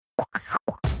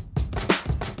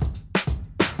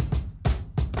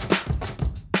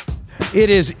It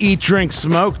is Eat, Drink,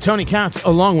 Smoke. Tony Katz,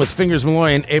 along with Fingers Malloy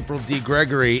and April D.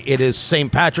 Gregory. It is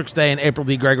St. Patrick's Day, and April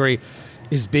D. Gregory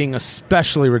is being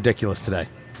especially ridiculous today.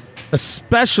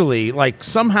 Especially, like,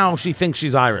 somehow she thinks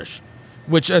she's Irish,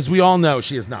 which, as we all know,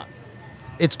 she is not.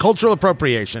 It's cultural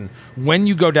appropriation when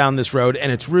you go down this road,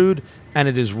 and it's rude, and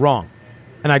it is wrong.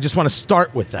 And I just want to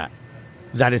start with that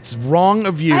it's wrong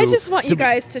of you. I just want you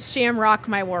guys to shamrock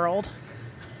my world.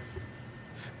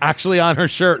 Actually, on her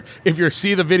shirt, if you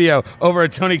see the video over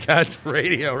at Tony Katz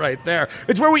Radio right there.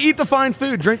 It's where we eat the fine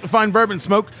food, drink the fine bourbon,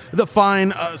 smoke the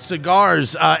fine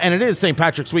cigars. And it is St.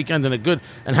 Patrick's weekend, and a good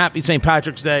and happy St.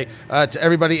 Patrick's Day to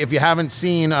everybody. If you haven't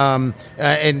seen, and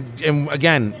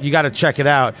again, you got to check it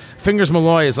out. Fingers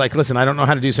Malloy is like, listen, I don't know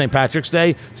how to do St. Patrick's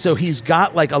Day. So he's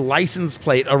got like a license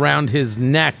plate around his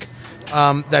neck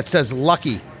that says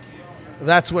Lucky.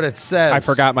 That's what it says. I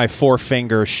forgot my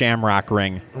 4-finger shamrock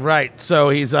ring. Right. So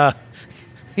he's all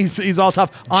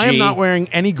tough. I am not wearing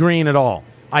any green at all.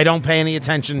 I don't pay any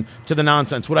attention to the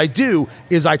nonsense. What I do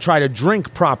is I try to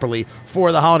drink properly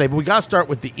for the holiday. But we got to start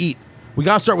with the eat. We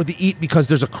got to start with the eat because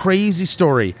there's a crazy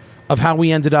story of how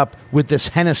we ended up with this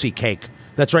Hennessy cake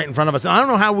that's right in front of us. And I don't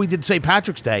know how we did St.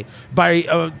 Patrick's Day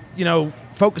by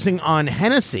focusing on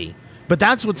Hennessy. But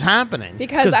that's what's happening.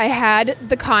 Because I had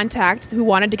the contact who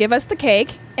wanted to give us the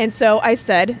cake, and so I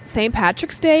said St.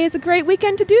 Patrick's Day is a great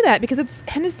weekend to do that because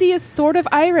Hennessy is sort of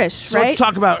Irish, so right? Let's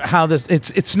talk about how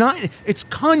it's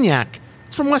cognac.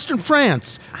 It's from Western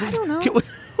France. I don't know.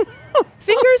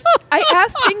 Fingers, I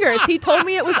asked Fingers. He told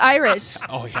me it was Irish.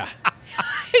 Oh, yeah.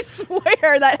 I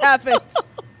swear that happens.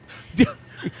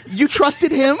 You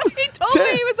trusted him? He told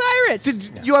me he was Irish.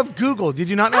 Did you have Google? Did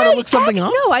you not know how to look something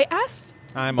up? No, I asked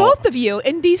both of you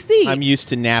in D.C. I'm used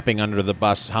to napping under the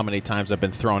bus. How many times I've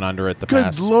been thrown under it the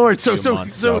past Good Lord. few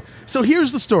months. So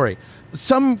here's the story.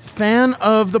 Some fan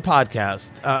of the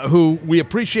podcast, who we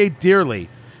appreciate dearly,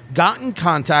 got in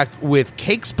contact with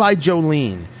Cakes by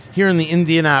Jolene here in the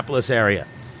Indianapolis area.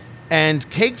 And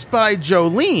Cakes by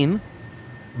Jolene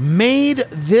made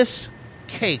this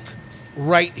cake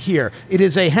right here. It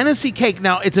is a Hennessy cake.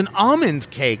 Now, it's an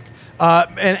almond cake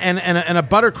and a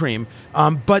buttercream,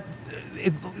 but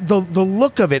the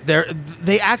look of it,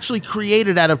 they actually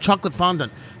created out of chocolate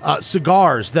fondant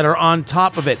cigars that are on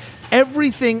top of it.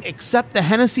 Everything except the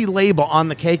Hennessy label on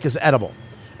the cake is edible.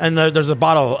 And there's a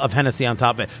bottle of Hennessy on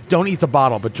top of it. Don't eat the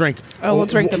bottle, but drink. Oh, we'll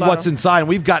drink the bottle. What's inside. And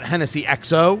we've got Hennessy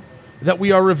XO that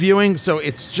we are reviewing, so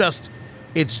it's just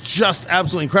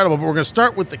absolutely incredible. But we're going to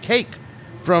start with the cake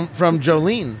from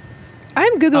Jolene.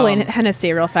 I'm Googling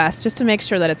Hennessy real fast just to make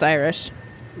sure that it's Irish.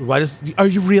 Are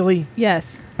you really?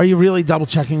 Yes. Are you really double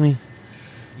checking me?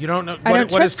 You don't know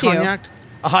what is cognac?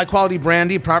 A high quality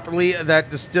brandy, properly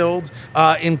distilled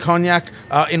in cognac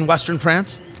in Western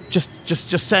France.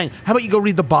 Just saying. How about you go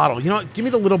read the bottle? You know what? Give me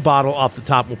the little bottle off the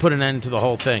top. We'll put an end to the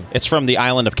whole thing. It's from the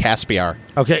island of Caspiar.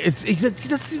 Okay,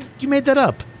 you made that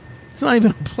up. It's not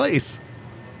even a place.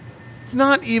 It's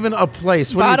not even a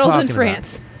place. What Bottled are you in talking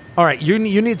France. About? All right, you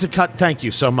need to cut. Thank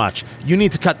you so much. You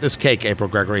need to cut this cake, April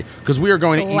Gregory, because we are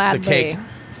going to eat the cake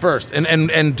first.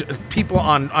 And people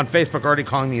on Facebook are already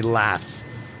calling me Lass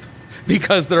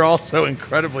because they're all so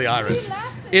incredibly Irish.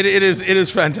 It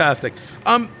is fantastic.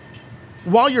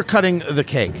 While you're cutting the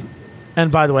cake,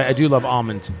 and by the way, I do love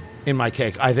almond in my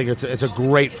cake. I think it's a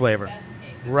great flavor,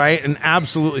 right? An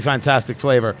absolutely fantastic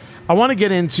flavor. I want to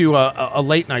get into a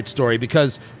late night story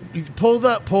because you pull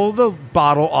the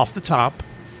bottle off the top.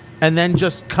 And then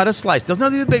just cut a slice. Doesn't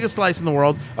have to be the biggest slice in the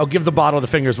world. I'll give the bottle to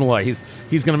Fingers Malloy. He's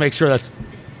going to make sure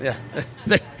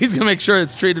he's going to make sure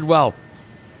it's treated well.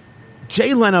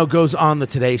 Jay Leno goes on the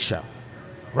Today Show,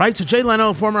 right? So Jay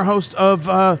Leno, former host of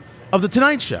the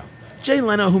Tonight Show. Jay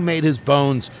Leno, who made his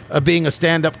bones being a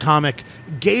stand-up comic,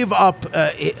 gave up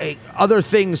other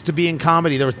things to be in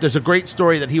comedy. There's a great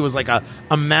story that he was like a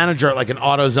manager at like an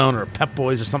AutoZone or Pep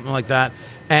Boys or something like that.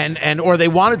 Or they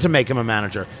wanted to make him a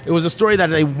manager. It was a story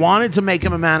that they wanted to make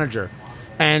him a manager.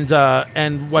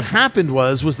 And what happened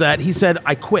was that he said,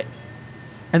 I quit.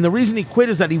 And the reason he quit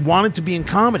is that he wanted to be in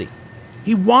comedy.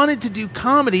 He wanted to do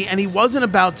comedy, and he wasn't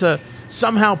about to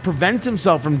somehow prevent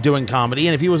himself from doing comedy.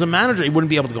 And if he was a manager, he wouldn't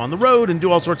be able to go on the road and do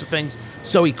all sorts of things.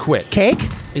 So he quit. Cake?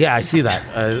 Yeah, I see that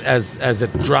as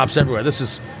it drops everywhere.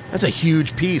 That's a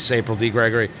huge piece, April D.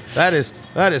 Gregory. That is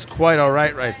quite all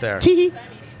right there. Tee.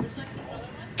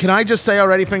 Can I just say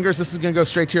already, Fingers, this is going to go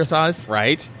straight to your thighs?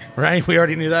 Right? Right? We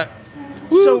already knew that.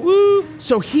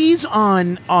 So he's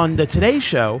on the Today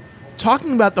Show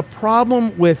talking about the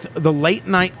problem with the late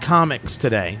night comics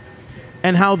today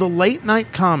and how the late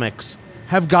night comics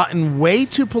have gotten way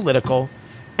too political.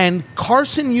 And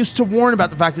Carson used to warn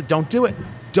about the fact that don't do it.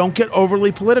 Don't get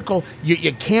overly political.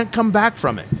 You can't come back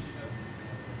from it.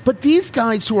 But these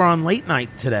guys who are on late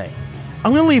night today,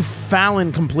 I'm going to leave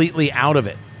Fallon completely out of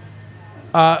it.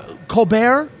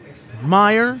 Colbert,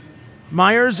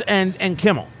 Myers, and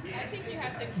Kimmel. I think you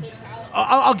have to include Fallon.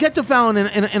 I'll get to Fallon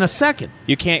in a second.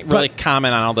 You can't really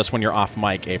comment on all this when you're off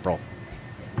mic, April.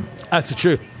 That's the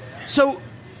truth. So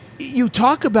you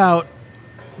talk about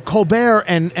Colbert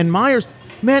and Myers.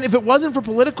 Man, if it wasn't for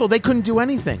political, they couldn't do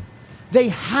anything. They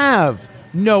have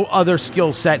no other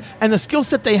skill set. And the skill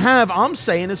set they have, I'm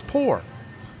saying, is poor.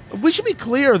 We should be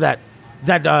clear that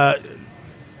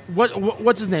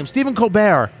what's his name? Stephen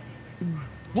Colbert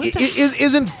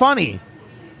isn't funny.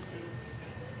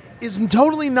 Is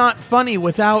totally not funny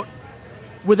without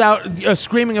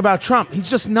screaming about Trump. He's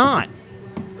just not.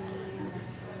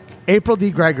 April D.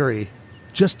 Gregory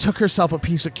just took herself a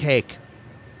piece of cake.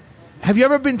 Have you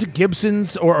ever been to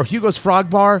Gibson's or Hugo's Frog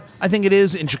Bar, I think it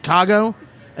is, in Chicago?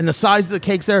 And the size of the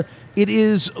cakes there, it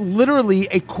is literally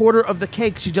a quarter of the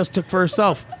cake she just took for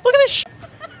herself. Look at this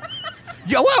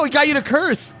Yo, wow, we got you to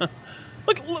curse.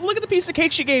 Look at the piece of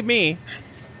cake she gave me.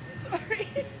 Sorry.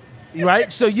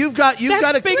 Right? So you've got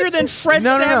That's a bigger than Fred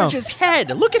No. Savage's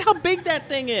head. Look at how big that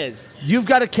thing is. You've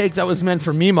got a cake that was meant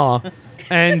for Meemaw,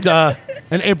 and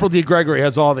April D. Gregory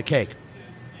has all the cake.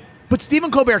 But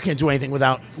Stephen Colbert can't do anything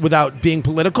without being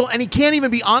political, and he can't even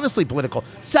be honestly political.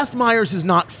 Seth Meyers is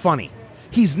not funny.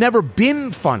 He's never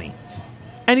been funny.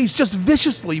 And he's just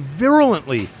viciously,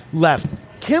 virulently left.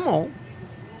 Kimmel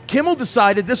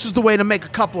decided this was the way to make a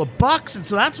couple of bucks, and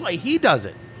so that's why he does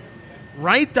it.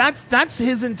 Right? That's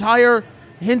his entire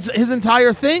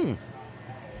thing.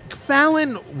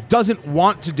 Fallon doesn't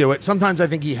want to do it. Sometimes I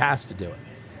think he has to do it.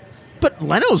 But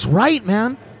Leno's right,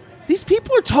 man. These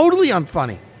people are totally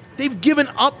unfunny. They've given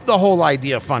up the whole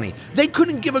idea of funny. They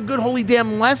couldn't give a good holy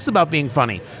damn less about being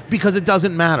funny because it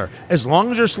doesn't matter. As long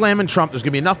as you're slamming Trump, there's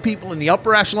going to be enough people in the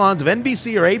upper echelons of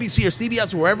NBC or ABC or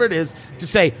CBS or wherever it is to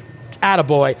say,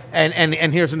 attaboy,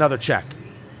 and here's another check.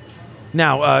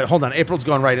 Now, hold on. April's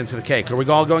going right into the cake. Are we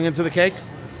all going into the cake?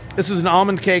 This is an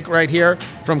almond cake right here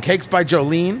from Cakes by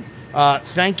Jolene.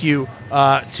 Thank you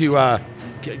to...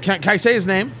 Can I say his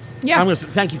name? Yeah. I'm going to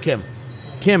thank you, Kim.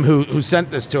 Kim, who sent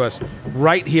this to us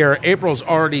right here. April's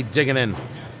already digging in.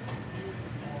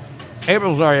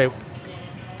 April's already...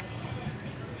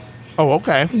 Oh,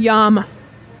 okay. Yum.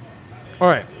 All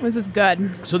right. This is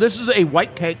good. So this is a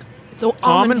white cake. It's an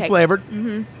almond cake. flavored.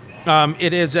 Mm-hmm.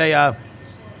 It is a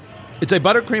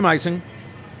buttercream icing,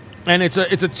 and it's a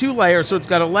 2-layer. So it's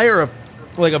got a layer of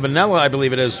like a vanilla, I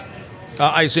believe it is,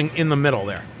 icing in the middle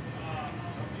there.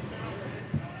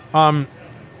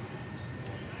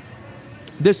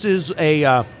 This is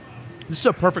a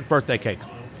perfect birthday cake,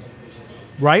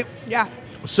 right? Yeah.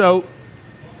 So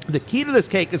the key to this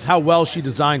cake is how well she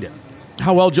designed it,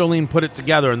 how well Jolene put it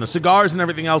together, and the cigars and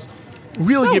everything else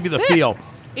really so give you the thick. feel.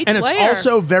 Each and it's layer.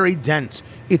 also very dense.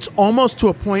 It's almost to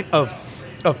a point of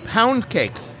pound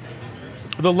cake,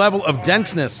 the level of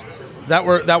denseness that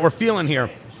we're feeling here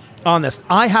on this.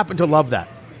 I happen to love that.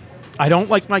 I don't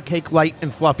like my cake light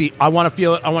and fluffy. I want to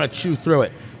feel it. I want to chew through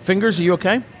it. Fingers, are you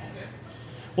okay?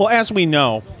 Well, as we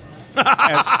know,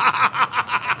 as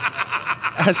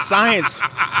science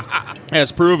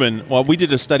has proven, well, we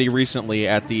did a study recently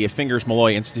at the Fingers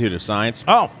Malloy Institute of Science.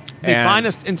 Oh, the And-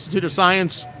 finest institute of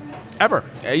science ever.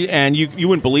 And you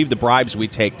wouldn't believe the bribes we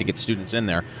take to get students in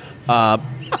there.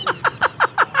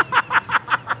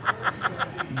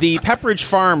 The Pepperidge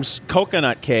Farms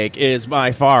coconut cake is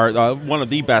by far one of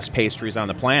the best pastries on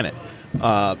the planet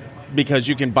because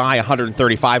you can buy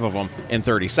 135 of them in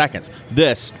 30 seconds.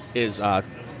 This is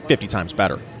 50 times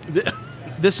better.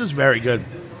 This is very good.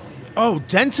 Oh,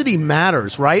 density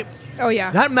matters, right? Oh,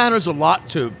 yeah. That matters a lot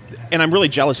too. And I'm really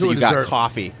jealous To that a you got dessert.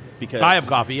 coffee. Because I have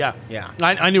coffee, yeah. Yeah.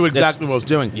 I knew exactly what I was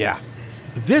doing. Yeah.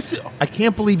 This, I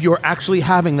can't believe you're actually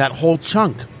having that whole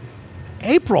chunk.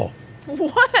 April.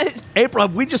 What? April,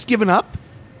 have we just given up?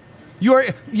 You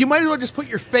might as well just put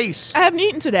your face. I haven't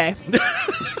eaten today.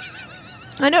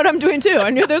 I know what I'm doing, too. I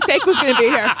knew this cake was going to be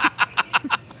here.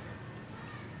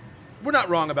 We're not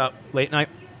wrong about late night.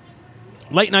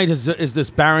 Late night is this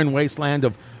barren wasteland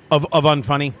of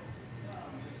unfunny.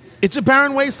 It's a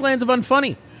barren wasteland of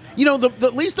unfunny. You know,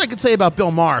 the least I could say about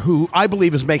Bill Maher, who I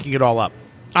believe is making it all up.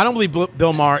 I don't believe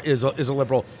Bill Maher is a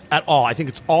liberal at all. I think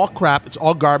it's all crap. It's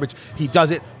all garbage. He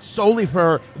does it solely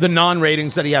for the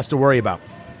non-ratings that he has to worry about.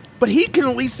 But he can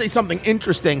at least say something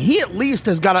interesting. He at least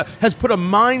has put a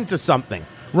mind to something,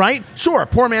 right? Sure,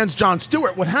 poor man's Jon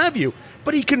Stewart, what have you.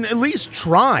 But he can at least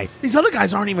try. These other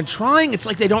guys aren't even trying. It's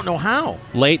like they don't know how.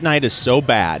 Late night is so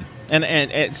bad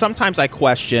And sometimes I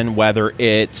question whether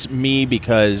it's me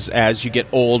because as you get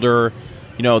older,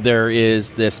 there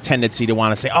is this tendency to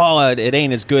want to say, oh, it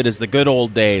ain't as good as the good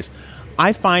old days.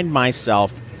 I find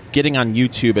myself getting on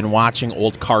YouTube and watching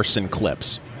old Carson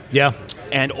clips. Yeah.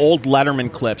 And old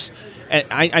Letterman clips. And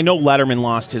I know Letterman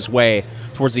lost his way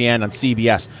towards the end on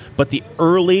CBS, but the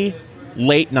early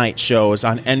late night shows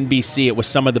on NBC, it was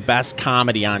some of the best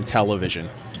comedy on television.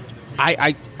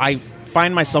 I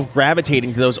find myself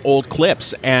gravitating to those old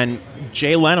clips, and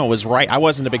Jay Leno was right. I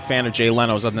wasn't a big fan of Jay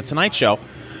Leno's on The Tonight Show,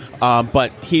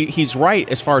 but he's right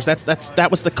as far as that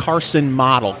was the Carson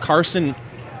model. Carson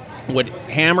would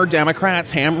hammer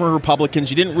Democrats, hammer Republicans.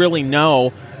 You didn't really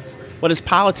know what his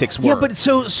politics were. Yeah,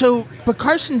 but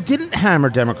Carson didn't hammer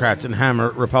Democrats and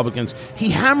hammer Republicans. He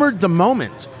hammered the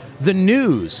moment, the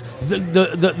news,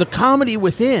 the comedy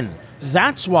within.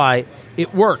 That's why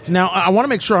it worked. Now, I want to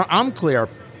make sure I'm clear.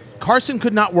 Carson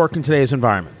could not work in today's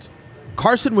environment.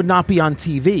 Carson would not be on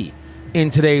TV in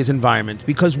today's environment,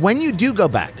 because when you do go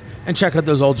back and check out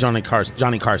those old Johnny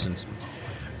Carsons,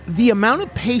 the amount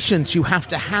of patience you have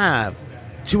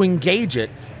to engage it,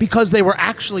 because they were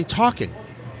actually talking.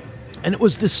 And it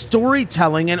was this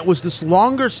storytelling, and it was this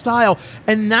longer style,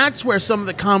 and that's where some of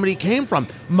the comedy came from.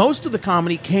 Most of the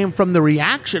comedy came from the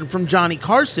reaction from Johnny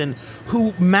Carson,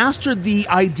 who mastered the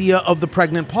idea of the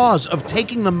pregnant pause, of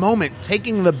taking the moment,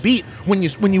 taking the beat. When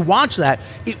you watch that,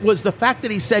 it was the fact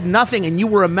that he said nothing, and you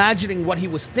were imagining what he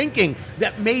was thinking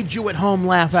that made you at home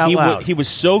laugh out loud. He was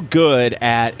so good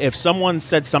at, if someone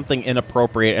said something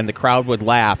inappropriate and the crowd would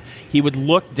laugh, he would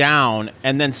look down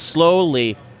and then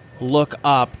slowly look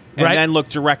up and then look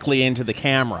directly into the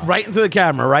camera. Right into the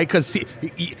camera, right? Because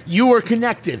you were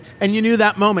connected, and you knew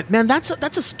that moment. Man, that's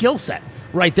a skill set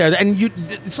right there. And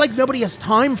it's like nobody has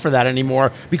time for that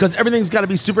anymore, because everything's got to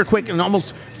be super quick and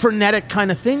almost frenetic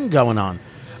kind of thing going on.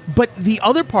 But the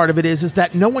other part of it is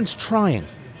that no one's trying.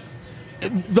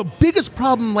 The biggest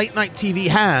problem late night TV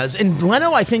has, and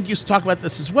Leno, I think, used to talk about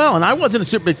this as well, and I wasn't a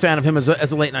super big fan of him as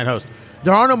a late night host.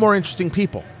 There are no more interesting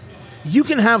people. You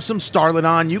can have some starlet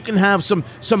on, you can have some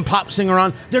pop singer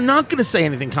on. They're not going to say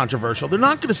anything controversial. They're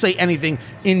not going to say anything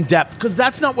in depth, because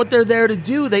that's not what they're there to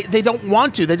do. They don't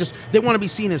want to. They want to be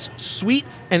seen as sweet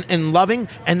and loving,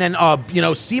 and then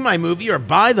see my movie or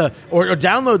buy or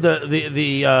download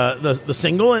the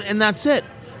single, and that's it.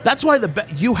 That's why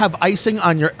you have icing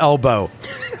on your elbow,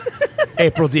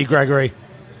 April D. Gregory.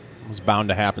 It's bound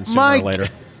to happen sooner or later.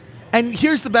 And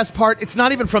here's the best part: it's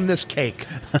not even from this cake.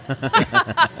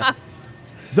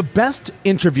 The best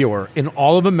interviewer in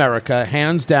all of America,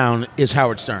 hands down, is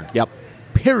Howard Stern. Yep.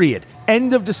 Period.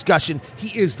 End of discussion.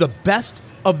 He is the best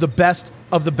of the best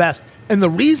of the best. And the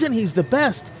reason he's the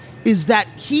best is that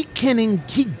he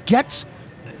gets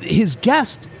his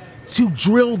guest to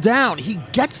drill down. He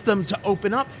gets them to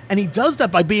open up. And he does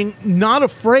that by being not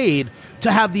afraid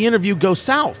to have the interview go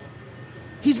south.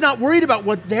 He's not worried about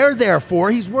what they're there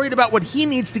for. He's worried about what he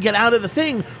needs to get out of the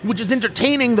thing, which is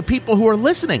entertaining the people who are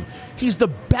listening. He's the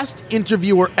best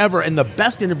interviewer ever, and the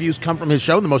best interviews come from his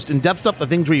show, the most in-depth stuff, the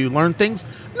things where you learn things.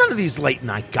 None of these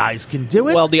late-night guys can do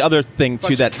it. Well, the other thing,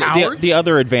 too, that the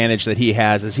other advantage that he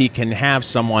has is he can have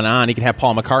someone on. He can have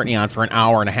Paul McCartney on for an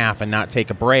hour and a half and not take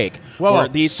a break.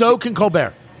 Well, so can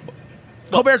Colbert.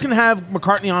 Colbert can have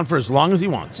McCartney on for as long as he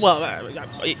wants. Well,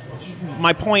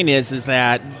 my point is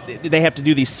that they have to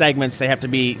do these segments. They have to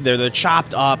be they're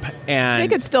chopped up, and they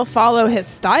could still follow his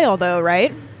style, though,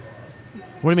 right?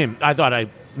 What do you mean? I thought I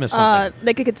missed something.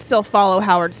 They could still follow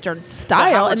Howard Stern's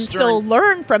style and still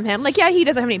learn from him. Like, yeah, he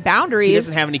doesn't have any boundaries. He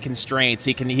doesn't have any constraints.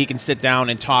 He can sit down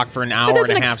and talk for an hour and a half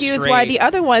straight. But doesn't excuse why the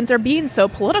other ones are being so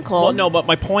political. Well, no, but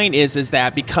my point is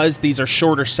that because these are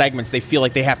shorter segments, they feel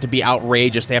like they have to be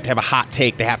outrageous. They have to have a hot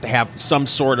take. They have to have some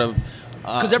sort of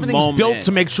because everything's built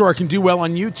to make sure it can do well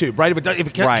on YouTube, right? If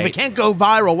it can't go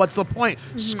viral, what's the point?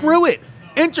 Mm-hmm. Screw it.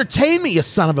 Entertain me, you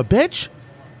son of a bitch.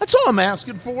 That's all I'm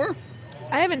asking for.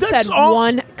 I haven't said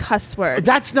one cuss word.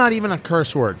 That's not even a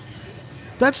curse word.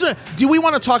 Do we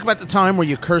want to talk about the time where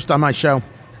you cursed on my show?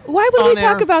 Why would we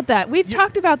talk about that? We've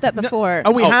talked about that before.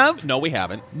 We have? No, we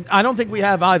haven't. I don't think we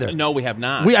have either. No, we have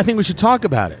not. I think we should talk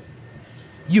about it.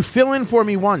 You fill in for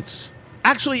me once.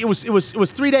 Actually, it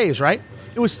was 3 days, right?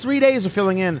 It was 3 days of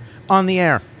filling in on the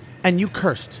air, and you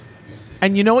cursed.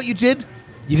 And you know what you did?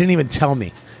 You didn't even tell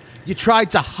me. You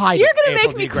tried to hide it. You're going to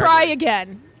make me cry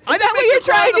again. Is that what you're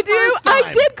trying to do?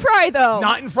 I did cry, though.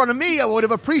 Not in front of me. I would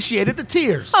have appreciated the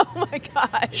tears. Oh, my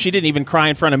God. She didn't even cry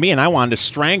in front of me, and I wanted to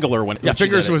strangle her when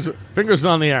Fingers was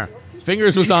on the air.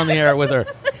 Fingers was on the air with her.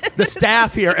 The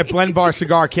staff here at Blend Bar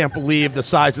Cigar can't believe the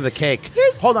size of the cake.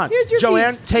 Hold on. Here's your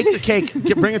Joanne, piece. take the cake.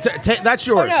 Bring it to... that's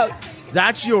yours. Oh, no.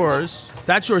 That's yours.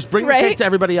 That's yours. Bring the cake to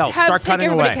everybody else. Start cutting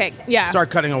away. Cake. Yeah. Start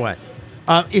cutting away.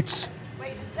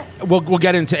 We'll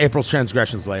get into April's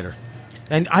transgressions later.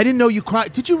 And I didn't know you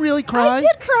cried. Did you really cry? I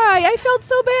did cry. I felt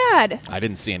so bad. I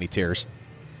didn't see any tears.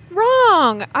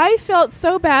 Wrong. I felt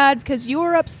so bad because you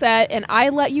were upset and I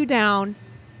let you down.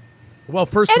 Well,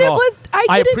 first of all,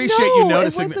 I appreciate you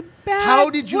noticing. It was a bad How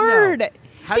did you word. know?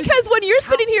 Because when you're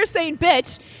sitting here saying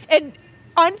bitch and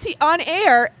on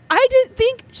air, I didn't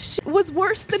think shit was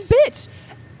worse than bitch.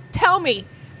 Tell me.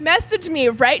 Message me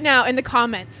right now in the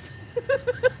comments.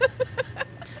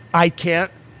 I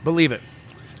can't believe it.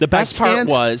 The best part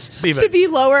was should be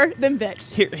lower than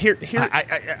bitch.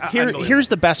 Here's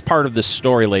the best part of this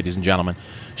story, ladies and gentlemen.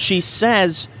 She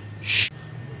says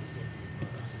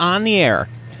on the air.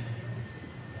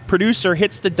 Producer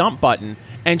hits the dump button,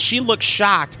 and she looks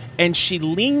shocked, and she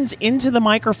leans into the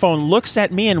microphone, looks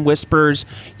at me, and whispers,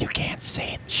 "You can't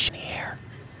say it in the air."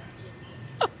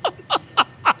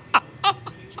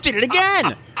 Did it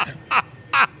again.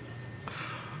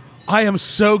 I am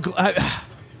so glad.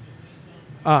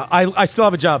 I still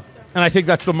have a job, and I think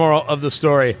that's the moral of the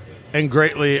story, and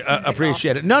greatly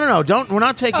appreciate it. No, don't. We're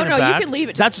not taking it back. Oh, no, you can leave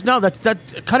it. That's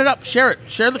cut it up, share it.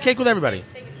 Share the cake with everybody.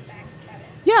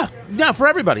 Yeah, for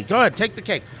everybody. Go ahead, take the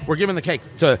cake. We're giving the cake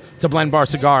to Blend Bar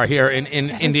Cigar here in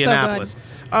Indianapolis.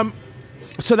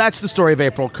 So that's the story of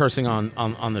April cursing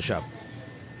on the show.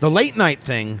 The late night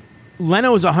thing,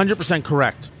 Leno is 100%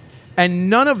 correct. And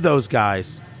none of those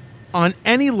guys on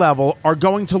any level are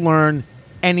going to learn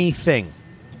anything.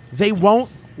 They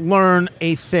won't learn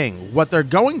a thing. What they're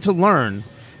going to learn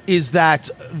is that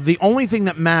the only thing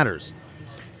that matters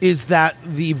is that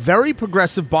the very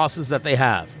progressive bosses that they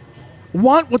have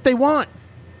want what they want.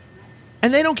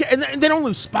 And they don't care. And they don't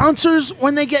lose sponsors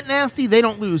when they get nasty. They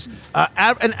don't lose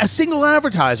a single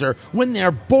advertiser when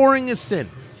they're boring as sin.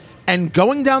 And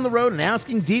going down the road and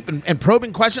asking deep and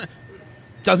probing questions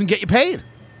doesn't get you paid.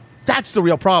 That's the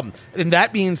real problem. And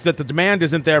that means that the demand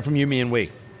isn't there from you, me, and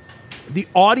we. The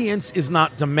audience is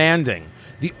not demanding.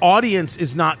 The audience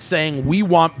is not saying we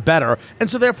want better, and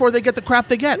so therefore they get the crap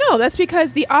they get. No, that's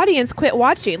because the audience quit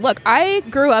watching. Look, I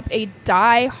grew up a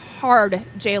die-hard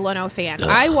Jay Leno fan. Ugh.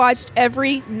 I watched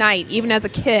every night, even as a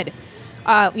kid,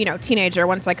 teenager,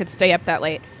 once I could stay up that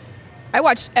late. I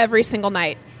watched every single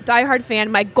night. Die-hard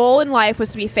fan. My goal in life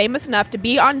was to be famous enough to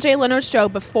be on Jay Leno's show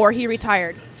before he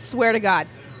retired. Swear to God.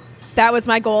 That was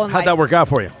my goal in life. How'd that work out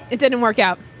for you? It didn't work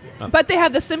out. Oh. But they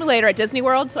have the simulator at Disney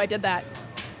World, so I did that.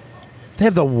 They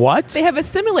have the what? They have a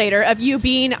simulator of you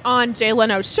being on Jay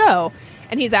Leno's show,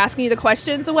 and he's asking you the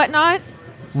questions and whatnot.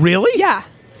 Really? Yeah.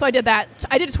 So I did that.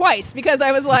 I did it twice because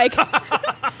I was like,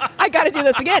 I got to do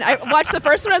this again. I watched the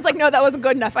first one. I was like, no, that wasn't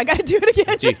good enough. I got to do it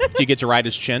again. Do you get to ride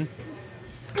his chin?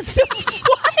 What?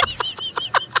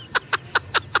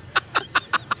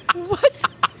 What?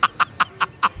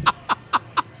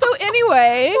 So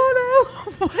anyway,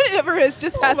 whatever has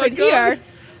just happened here.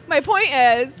 My point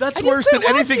is, that's worse than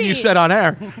anything you said on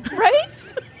air.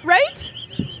 Right?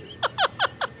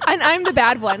 And I'm the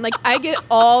bad one. Like, I get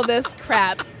all this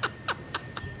crap.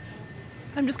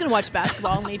 I'm just going to watch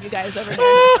basketball and leave you guys over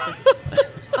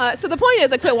here. So the point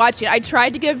is, I quit watching. I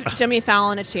tried to give Jimmy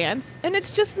Fallon a chance, and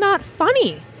it's just not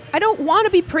funny. I don't want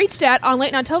to be preached at on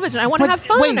late night television. I want to have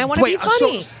fun. I want to be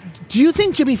funny. So, do you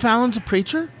think Jimmy Fallon's a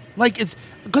preacher? Like, it's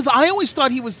because I always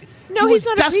thought he was. No, he's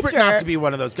not desperate a preacher. Not to be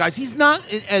one of those guys. He's not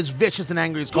as vicious and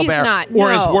angry as Colbert, he's not,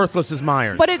 or as worthless as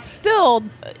Myers. But it's still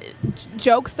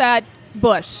jokes at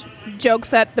Bush,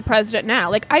 jokes at the president now.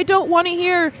 Like, I don't want to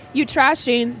hear you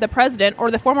trashing the president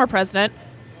or the former president.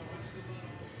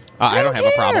 I don't have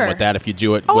a problem with that if you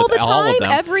do it all with the all time, of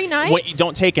them. every night. You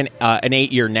don't take an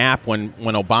 8-year nap when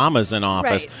Obama's in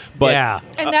office. Right. But yeah.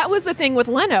 And that was the thing with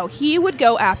Leno. He would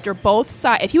go after both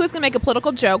sides. If he was going to make a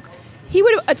political joke, he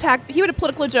would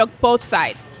politically joke both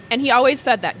sides. And he always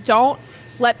said that. Don't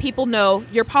let people know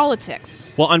your politics.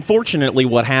 Well, unfortunately,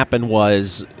 what happened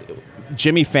was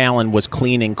Jimmy Fallon was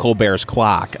cleaning Colbert's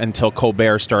clock until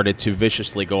Colbert started to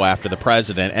viciously go after the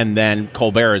president, and then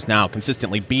Colbert is now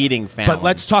consistently beating Fallon. But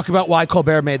let's talk about why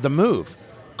Colbert made the move.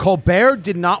 Colbert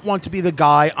did not want to be the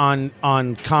guy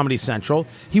on Comedy Central.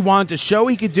 He wanted to show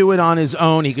he could do it on his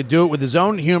own. He could do it with his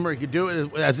own humor. He could do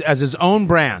it as his own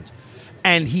brand.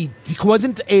 And he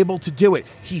wasn't able to do it.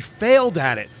 He failed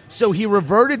at it. So he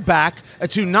reverted back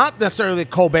to not necessarily the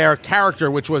Colbert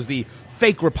character, which was the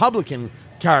fake Republican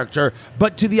character,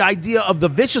 but to the idea of the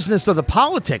viciousness of the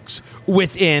politics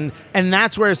within, and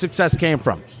that's where his success came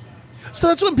from. So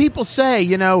that's when people say,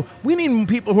 we need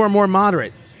people who are more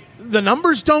moderate. The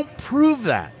numbers don't prove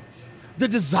that. The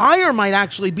desire might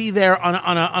actually be there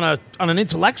on an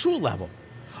intellectual level,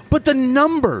 but the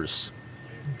numbers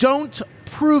don't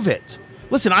prove it.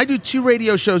 Listen, I do 2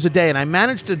 radio shows a day, and I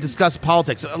manage to discuss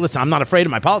politics. Listen, I'm not afraid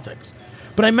of my politics.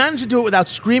 But I manage to do it without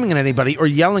screaming at anybody or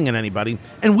yelling at anybody,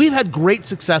 and we've had great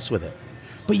success with it.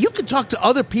 But you can talk to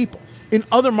other people in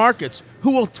other markets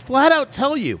who will flat out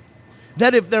tell you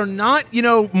that if they're not,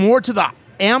 more to the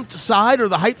amped side or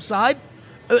the hype side,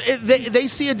 they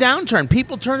see a downturn.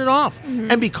 People turn it off.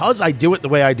 Mm-hmm. And because I do it the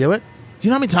way I do it, do you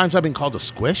know how many times I've been called a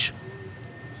squish?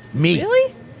 Me.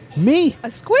 Really? Me.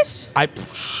 A squish?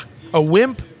 A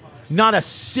wimp, not a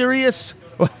serious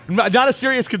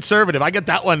conservative. I get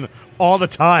that one all the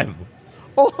time.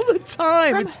 All the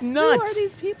time. It's nuts. Who are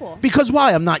these people? Because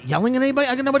why? I'm not yelling at anybody.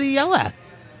 I got nobody to yell at.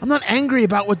 I'm not angry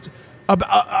about what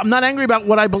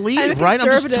I believe, right? I'm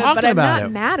just talking but I'm about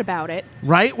not mad about it.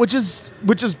 Right? Which is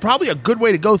probably a good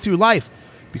way to go through life.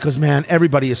 Because, man,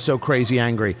 everybody is so crazy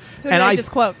angry. Who did I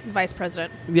just quote? Vice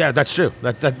President. Yeah, that's true.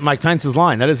 That's Mike Pence's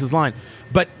line. That is his line.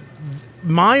 But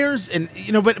Myers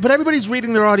but everybody's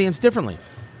reading their audience differently.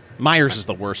 Myers is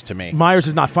the worst to me. Myers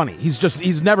is not funny.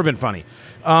 He's never been funny.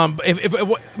 If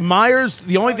Myers,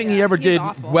 the only thing he ever did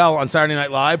well on Saturday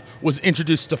Night Live was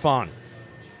introduce Stefan,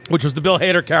 which was the Bill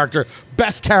Hader character.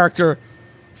 Best character.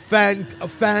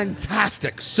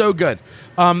 Fantastic. So good.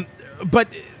 But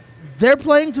they're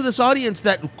playing to this audience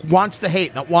that wants the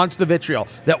hate, that wants the vitriol,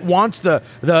 that wants the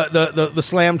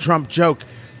slam Trump joke.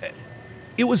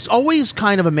 It was always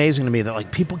kind of amazing to me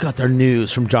that people got their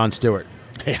news from Jon Stewart.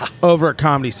 Yeah. Over at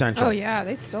Comedy Central. Oh, yeah,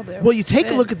 they still do. Well, you take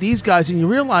a look at these guys and you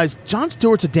realize Jon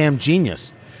Stewart's a damn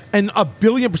genius. And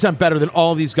 1,000,000,000% better than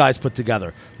all of these guys put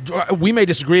together. We may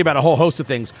disagree about a whole host of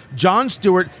things. Jon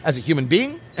Stewart as a human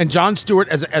being and Jon Stewart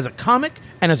as a comic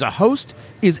and as a host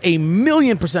is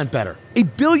 1,000,000% better.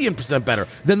 1,000,000,000% better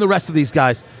than the rest of these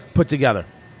guys put together.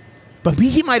 But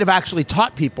he might have actually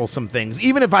taught people some things,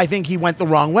 even if I think he went the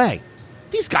wrong way.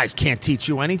 These guys can't teach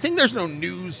you anything. There's no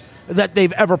news that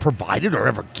they've ever provided or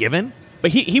ever given.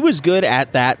 But he was good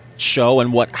at that show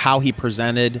and how he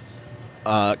presented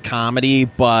comedy,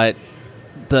 but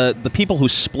the people who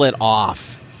split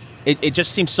off, it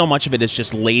just seems so much of it is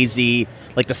just lazy,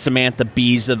 like the Samantha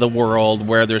Bees of the world,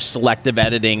 where there's selective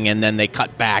editing and then they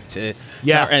cut back to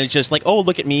and it's just like, oh,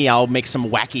 look at me, I'll make some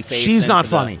wacky face. She's not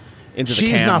funny.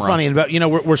 She's not funny. But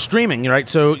we're streaming, right?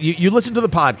 So you listen to the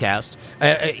podcast,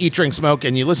 Eat, Drink, Smoke,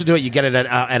 and you listen to it. You get it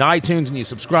at iTunes, and you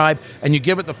subscribe, and you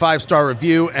give it the 5-star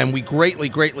review, and we greatly,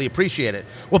 greatly appreciate it.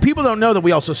 Well, people don't know that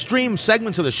we also stream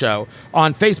segments of the show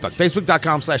on Facebook,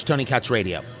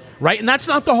 facebook.com/TonyKatchRadio. Right? And that's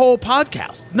not the whole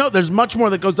podcast. No, there's much more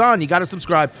that goes on. You got to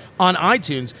subscribe on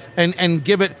iTunes and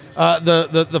give it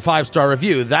the 5-star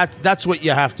review. That's what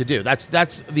you have to do.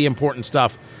 That's the important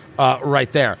stuff.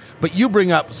 Right there, but you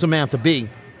bring up Samantha Bee,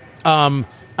 and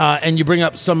you bring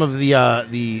up some of the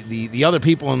other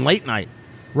people in late night,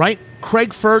 right?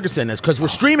 Craig Ferguson is, because we're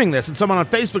streaming this, and someone on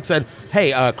Facebook said,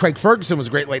 "Hey, Craig Ferguson was a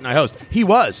great late night host." He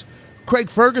was. Craig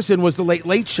Ferguson was the Late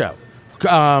Late Show,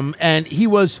 and he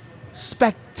was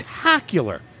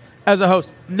spectacular as a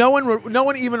host. No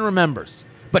one even remembers.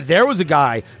 But there was a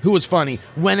guy who was funny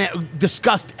when it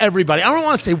discussed everybody. I don't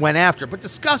want to say went after, but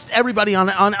discussed everybody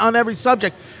on every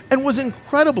subject and was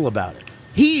incredible about it.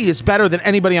 He is better than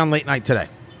anybody on late night today.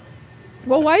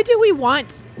 Well, why do we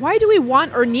want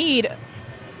or need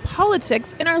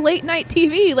politics in our late night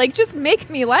TV? Just make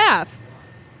me laugh.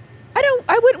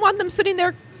 I wouldn't want them sitting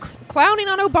there clowning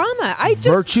on Obama.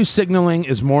 Virtue signaling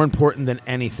is more important than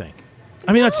anything.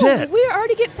 I mean, that's it. We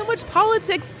already get so much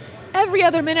politics every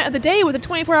other minute of the day with a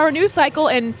 24-hour news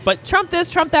cycle, but Trump this,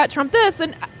 Trump that, Trump this,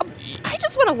 and I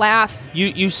just want to laugh.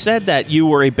 You said that you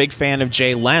were a big fan of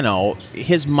Jay Leno.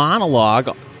 His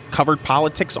monologue covered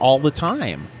politics all the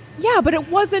time. Yeah, but it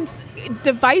wasn't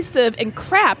divisive and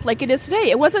crap like it is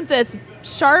today. It wasn't this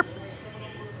sharp,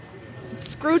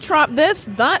 screw Trump this,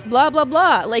 that, blah, blah,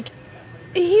 blah.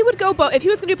 He would go if he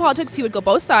was going to do politics, he would go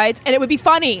both sides, and it would be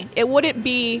funny. It wouldn't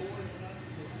be...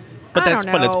 But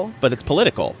it's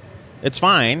political. It's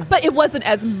fine. But it wasn't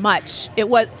as much. It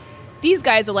was. These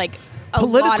guys are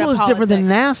political is different than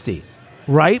nasty,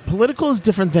 right? Political is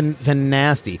different than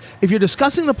nasty. If you're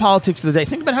discussing the politics of the day,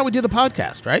 think about how we do the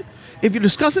podcast, right? If you're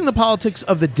discussing the politics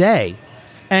of the day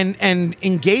and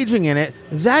engaging in it,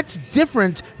 that's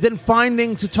different than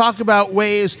finding to talk about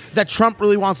ways that Trump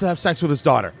really wants to have sex with his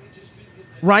daughter,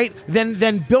 right?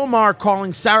 Then Bill Maher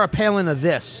calling Sarah Palin a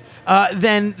this.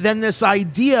 Then this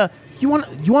idea. You want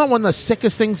one of the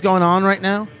sickest things going on right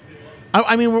now?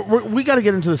 I mean, we got to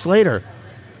get into this later.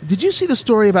 Did you see the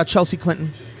story about Chelsea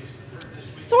Clinton?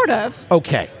 Sort of.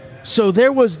 Okay. So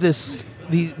there was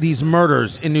these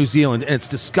murders in New Zealand, and it's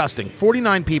disgusting.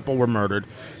 49 people were murdered.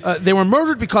 They were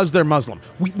murdered because they're Muslim.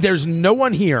 There's no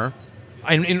one here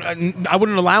And I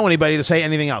wouldn't allow anybody to say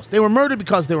anything else. They were murdered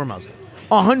because they were Muslim.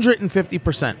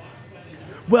 150%.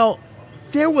 Well,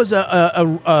 there was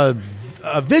a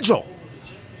vigil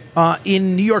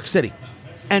in New York City,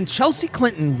 and Chelsea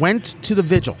Clinton went to the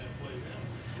vigil.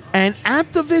 And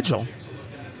at the vigil,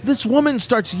 this young woman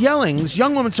starts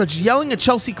yelling at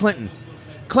Chelsea Clinton,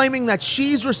 claiming that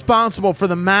she's responsible for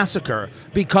the massacre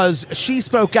because she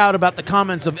spoke out about the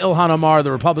comments of Ilhan Omar,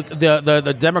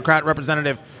 the Democrat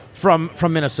representative from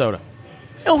Minnesota.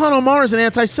 Ilhan Omar is an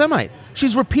anti-Semite.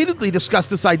 She's repeatedly discussed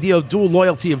this idea of dual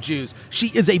loyalty of Jews. She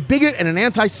is a bigot and an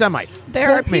anti-Semite.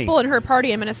 There are people in her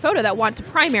party in Minnesota that want to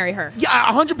primary her.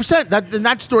 Yeah, 100%.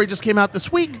 That story just came out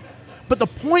this week. But the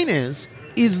point is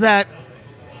that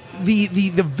the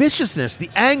viciousness, the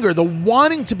anger, the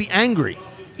wanting to be angry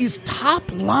is top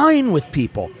line with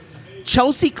people.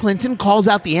 Chelsea Clinton calls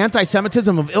out the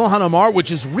anti-Semitism of Ilhan Omar, which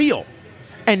is real.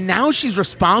 And now she's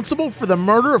responsible for the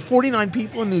murder of 49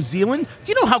 people in New Zealand?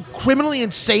 Do you know how criminally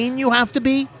insane you have to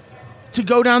be to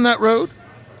go down that road?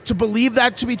 To believe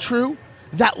that to be true?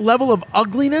 That level of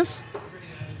ugliness?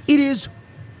 It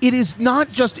is not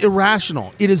just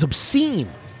irrational. It is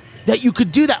obscene that you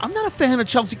could do that. I'm not a fan of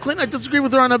Chelsea Clinton. I disagree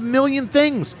with her on a million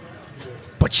things.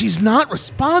 But she's not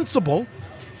responsible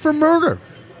for murder.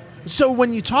 So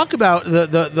when you talk about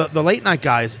the late night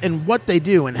guys and what they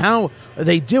do and how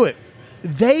they do it,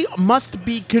 they must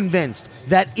be convinced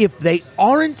that if they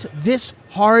aren't this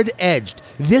hard-edged,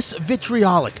 this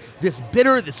vitriolic, this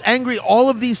bitter, this angry, all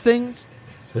of these things,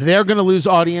 they're going to lose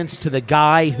audience to the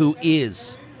guy who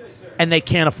is, and they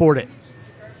can't afford it.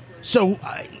 So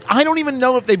I don't even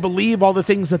know if they believe all the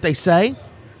things that they say,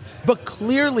 but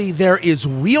clearly there is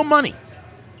real money.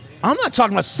 I'm not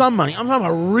talking about some money. I'm talking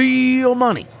about real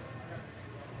money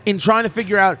in trying to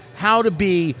figure out how to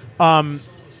be the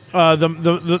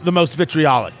most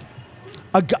vitriolic.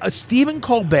 Stephen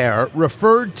Colbert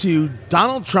referred to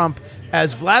Donald Trump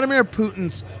as Vladimir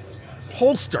Putin's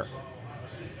holster,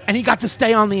 and he got to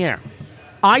stay on the air.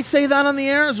 I say that on the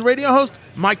air as a radio host,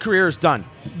 my career is done.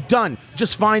 Done.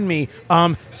 Just find me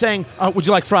saying, would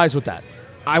you like fries with that?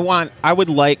 I would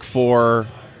like for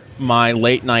my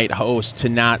late night host to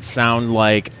not sound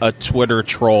like a Twitter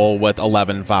troll with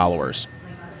 11 followers.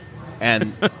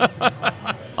 And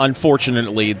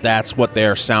unfortunately, that's what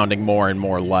they're sounding more and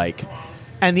more like.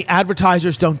 And the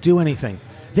advertisers don't do anything.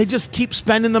 They just keep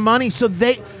spending the money, so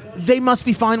they must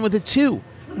be fine with it too.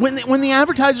 When the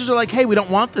advertisers are like, hey, we don't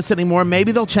want this anymore,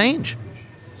 maybe they'll change.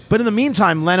 But in the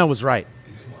meantime, Leno was right.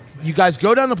 You guys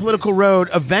go down the political road,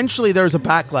 eventually there's a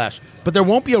backlash. But there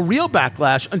won't be a real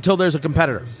backlash until there's a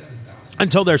competitor.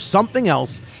 Until there's something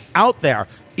else out there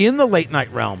in the late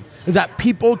night realm that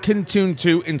people can tune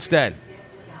to instead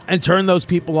and turn those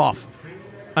people off.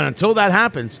 And until that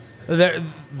happens,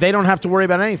 they don't have to worry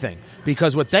about anything,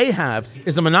 because what they have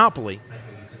is a monopoly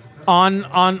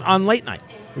on late night.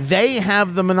 They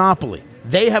have the monopoly.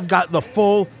 They have got the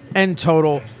full and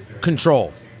total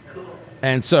control.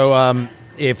 And so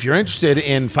if you're interested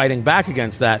in fighting back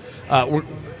against that,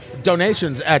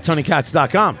 donations at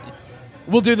TonyKatz.com.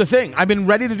 We'll do the thing. I've been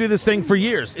ready to do this thing for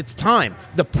years. It's time.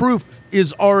 The proof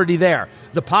is already there.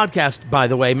 The podcast, by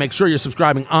the way, make sure you're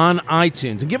subscribing on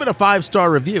iTunes and give it a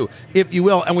 5-star review, if you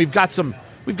will. And we've got some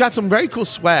very cool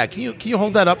swag. Can you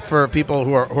hold that up for people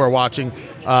who are watching?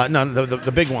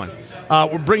 The big one.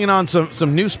 We're bringing on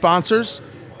some new sponsors,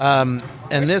 and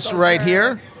this right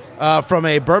here from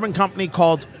a bourbon company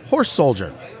called Horse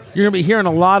Soldier. You're going to be hearing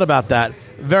a lot about that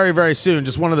very, very soon.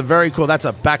 Just one of the very cool. That's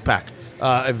a backpack.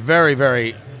 A very,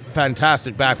 very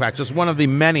fantastic backpack. Just one of the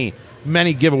many,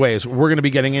 many giveaways we're going to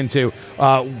be getting into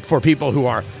for people who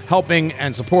are helping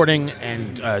and supporting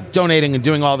and donating and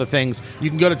doing all the things. You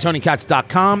can go to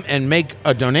TonyKatz.com and make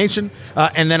a donation.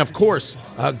 And then, of course,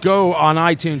 go on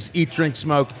iTunes, Eat, Drink,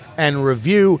 Smoke, and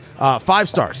review 5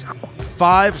 stars.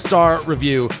 5-star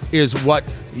review is what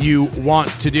you want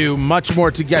to do. Much more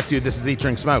to get to. This is Eat,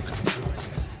 Drink, Smoke.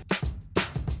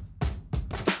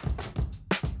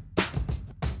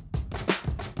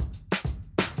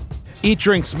 Eat,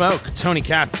 Drink, Smoke, Tony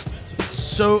Katz.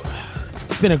 So,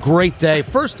 it's been a great day.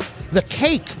 First, the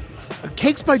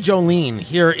Cakes by Jolene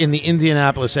here in the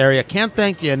Indianapolis area. Can't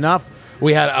thank you enough.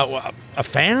 We had a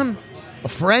fan, a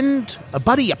friend, a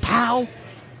buddy, a pal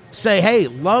say, hey,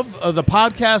 love the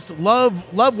podcast, love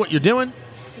what you're doing,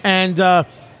 and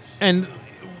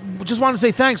just want to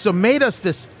say thanks. So made us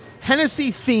this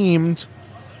Hennessy-themed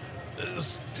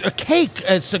a cake,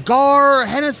 a cigar,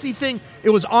 Hennessy thing. It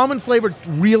was almond flavored,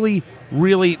 really,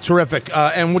 really terrific.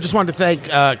 And we just wanted to thank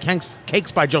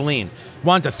Cakes by Jolene.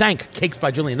 Wanted to thank Cakes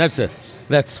by Jolene. That's it.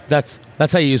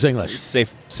 That's how you use English. Say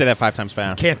that 5 times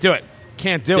fast. Can't do it.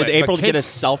 can't do it. Did April get a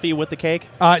selfie with the cake?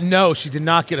 No, she did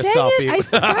not get a Dang selfie. It, I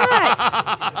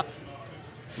forgot.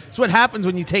 That's what happens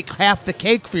when you take half the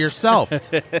cake for yourself.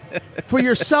 For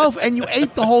yourself, and you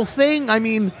ate the whole thing. I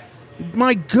mean,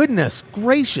 my goodness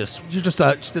gracious. You're just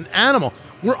an animal.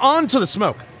 We're on to the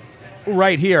smoke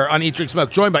right here on Eat, Drink,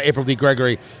 Smoke, joined by April D.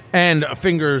 Gregory and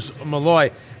Fingers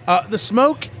Malloy. The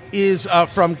smoke is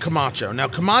from Camacho. Now,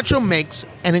 Camacho makes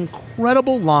an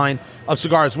incredible line of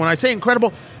cigars. When I say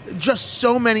incredible, just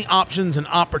so many options and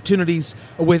opportunities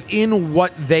within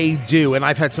what they do. And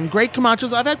I've had some great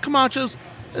Camachos. I've had Camachos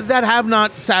that have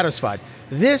not satisfied.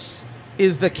 This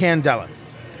is the Candela.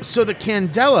 So the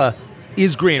Candela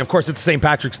is green. Of course, it's the St.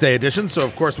 Patrick's Day edition, so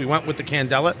of course we went with the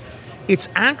Candela. It's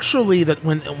actually that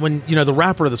when you know the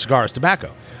wrapper of the cigar is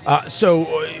tobacco. So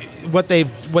what they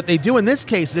do in this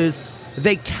case is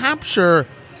they capture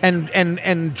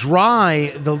and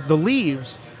dry the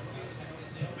leaves,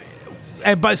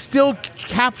 but still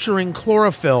capturing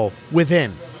chlorophyll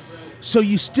within. So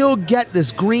you still get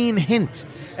this green hint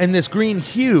and this green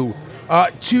hue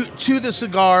to the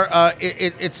cigar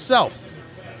itself.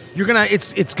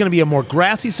 It's gonna be a more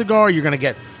grassy cigar. You're gonna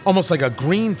get almost like a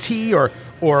green tea or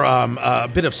a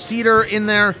bit of cedar in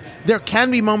there. There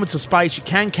can be moments of spice. You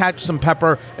can catch some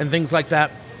pepper and things like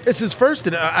that. This is first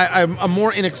a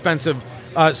more inexpensive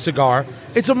cigar.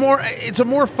 It's a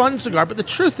more fun cigar. But the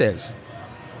truth is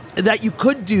that you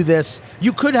could do this.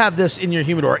 You could have this in your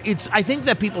humidor. I think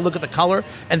that people look at the color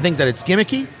and think that it's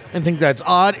gimmicky and think that it's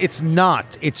odd. It's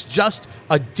not. It's just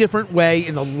a different way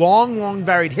in the long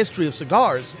varied history of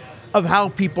cigars of how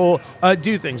people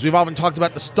do things. We've often talked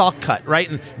about the stalk cut, right?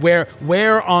 And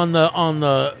where on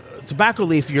the tobacco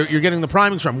leaf you're getting the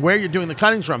primings from, where you're doing the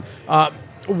cuttings from,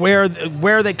 where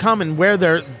they come and where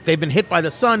they've been hit by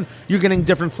the sun. You're getting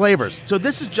different flavors. So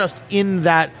this is just in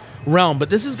that realm, but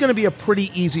this is going to be a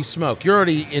pretty easy smoke. You're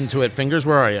already into it, Fingers.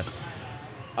 Where are you?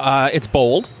 It's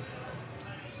bold.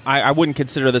 I wouldn't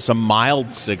consider this a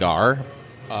mild cigar.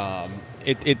 I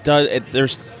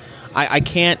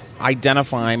can't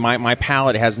identify. My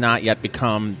palate has not yet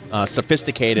become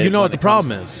sophisticated. You know what the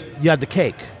problem is? You had the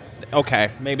cake.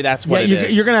 Okay, maybe that's what it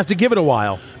is. You're going to have to give it a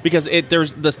while because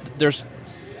there's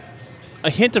a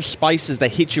hint of spices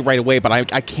that hit you right away, but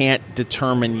I can't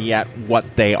determine yet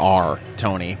what they are,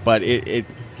 Tony. But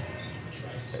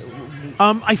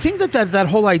I think that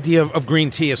whole idea of green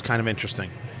tea is kind of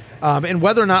interesting, and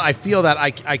whether or not I feel that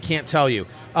I can't tell you.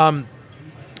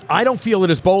 I don't feel it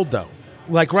as bold though.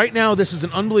 Like right now, this is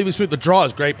an unbelievably sweet. The draw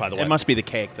is great, by the way. It must be the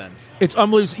cake then. It's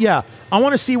unbelievable. Yeah, I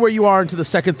want to see where you are into the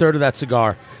second third of that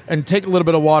cigar, and take a little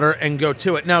bit of water and go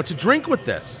to it. Now to drink with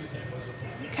this.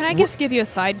 Can I just give you a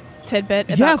side tidbit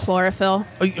about chlorophyll?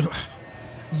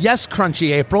 Yes,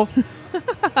 Crunchy April.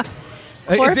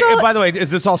 By the way,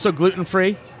 is this also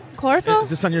gluten-free? Chlorophyll? Is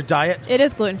this on your diet? It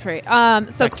is gluten-free. So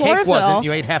that chlorophyll... cake wasn't.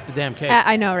 You ate half the damn cake.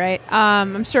 I know, right?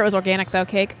 I'm sure it was organic, though,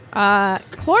 cake.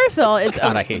 Chlorophyll is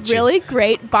a really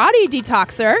great body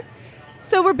detoxer.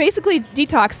 So we're basically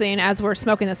detoxing as we're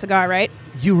smoking the cigar, right?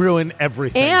 You ruin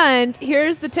everything. And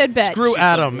here's the tidbit. Screw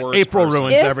Adam. April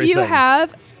ruins everything. If you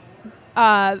have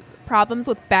problems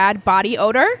with bad body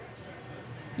odor,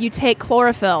 you take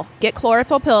chlorophyll. Get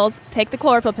chlorophyll pills. Take the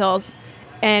chlorophyll pills.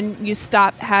 And you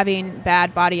stop having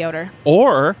bad body odor.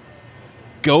 Or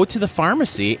go to the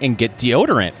pharmacy and get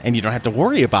deodorant, and you don't have to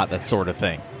worry about that sort of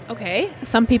thing. Okay.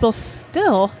 Some people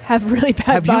still have really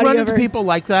bad body odor. Have you run into people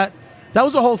like that? That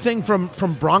was a whole thing from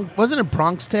Bronx. Wasn't it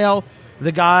Bronx Tale?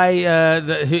 The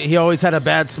guy, he always had a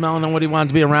bad smell and nobody wanted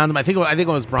to be around him. I think it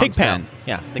was Bronx Tale. Pigpen.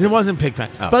 Yeah. It wasn't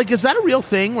Pigpen. Oh. But like, is that a real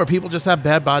thing where people just have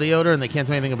bad body odor and they can't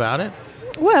do anything about it?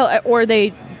 Well, or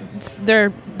their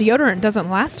deodorant doesn't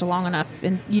last long enough,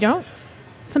 and you don't.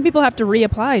 Some people have to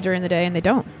reapply during the day, and they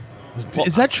don't.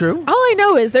 Is that true? All I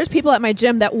know is there's people at my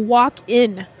gym that walk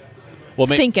in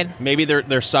stinking. Maybe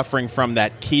they're suffering from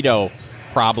that keto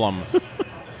problem.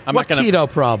 What keto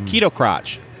problem? Keto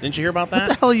crotch. Didn't you hear about that?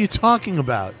 What the hell are you talking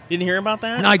about? Didn't hear about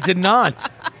that? No, I did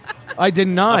not. I did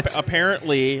not.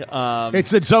 Apparently...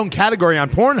 it's its own category on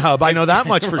Pornhub. I know that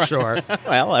much for sure.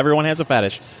 Well, everyone has a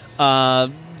fetish. The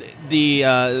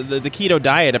keto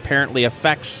diet apparently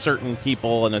affects certain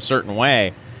people in a certain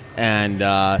way, and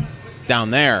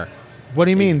down there. What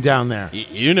do you mean down there?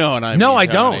 You know what I mean? No, I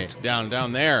Tony. don't.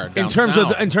 Down there. Down in terms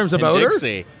south, of odor.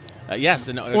 Dixie. Yes,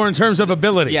 or in terms of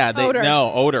ability. Yeah, odor.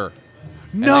 No odor.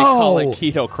 No, and they call it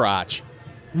keto crotch.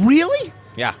 Really?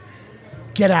 Yeah.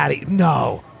 Get out of here!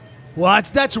 No. Well,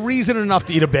 that's reason enough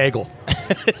to eat a bagel.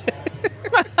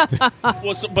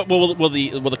 Will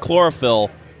the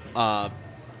chlorophyll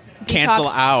cancel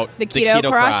out the keto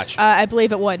crotch? I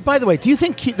believe it would. By the way, do you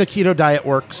think the keto diet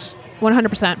works?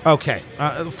 100%. Okay.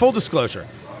 Full disclosure.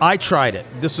 I tried it.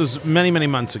 This was many, many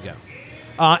months ago.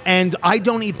 And I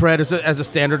don't eat bread as a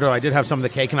standard, or I did have some of the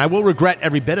cake, and I will regret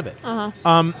every bit of it.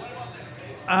 And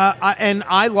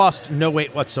I lost no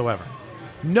weight whatsoever.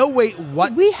 No weight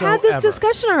whatsoever. We had this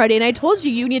discussion already, and I told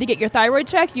you need to get your thyroid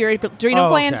checked, your adrenal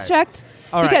glands checked.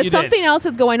 All right, because something else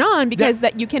is going on because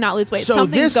that you cannot lose weight.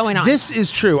 Something's going on. This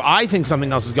is true. I think something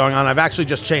else is going on. I've actually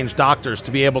just changed doctors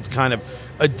to be able to kind of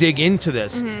dig into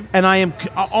this. Mm-hmm. And I am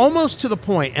almost to the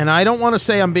point, and I don't want to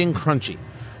say I'm being crunchy.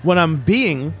 What I'm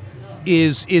being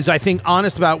is I think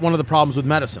honest about one of the problems with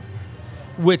medicine,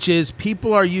 which is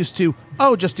people are used to,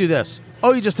 oh, just do this.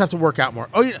 Oh, you just have to work out more.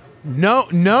 Oh, no.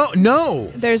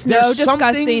 There's no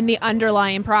discussing the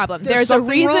underlying problem. There's a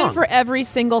reason wrong for every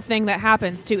single thing that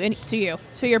happens to you,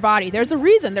 to your body. There's a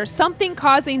reason. There's something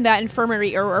causing that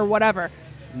infirmity or whatever.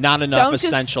 Not enough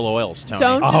essential oils, Tony.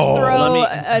 Don't just throw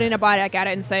an antibiotic at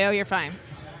it and say, oh, you're fine.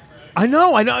 I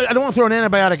know. I don't want to throw an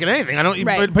antibiotic at anything. I don't.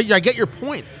 Right. But I get your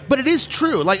point. But it is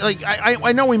true. Like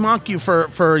I know we mock you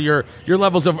for your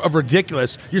levels of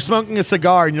ridiculous. You're smoking a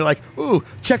cigar and you're like, ooh,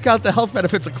 check out the health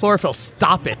benefits of chlorophyll.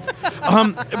 Stop it.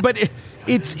 But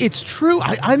it's true.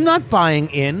 I'm not buying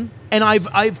in, and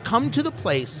I've come to the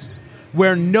place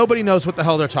where nobody knows what the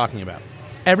hell they're talking about.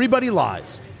 Everybody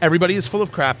lies. Everybody is full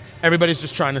of crap. Everybody's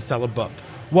just trying to sell a book.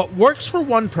 What works for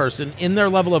one person in their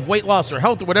level of weight loss or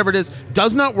health or whatever it is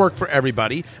does not work for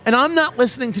everybody. And I'm not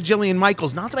listening to Jillian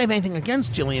Michaels. Not that I have anything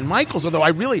against Jillian Michaels, although I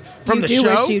really, from the show... You do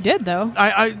wish you did, though.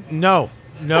 No.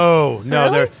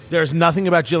 Really? There's nothing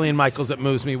about Jillian Michaels that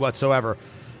moves me whatsoever.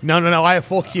 No. I have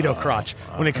full keto crotch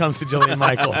when it comes to Jillian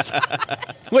Michaels.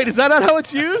 Wait, is that not how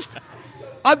it's used?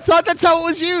 I thought that's how it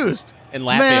was used. In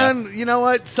Latvia. Man, you know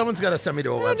what? Someone's got to send me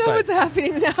to a website. I know what's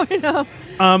happening now. I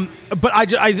know. But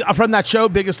I from that show,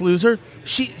 Biggest Loser,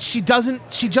 she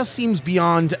just seems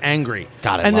beyond angry.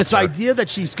 God, and this her. idea that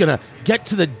she's gonna get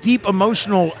to the deep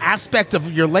emotional aspect of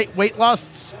your weight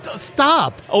loss,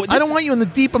 stop. I don't want you in the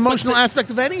deep emotional aspect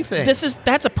of anything.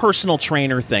 That's a personal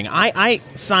trainer thing. I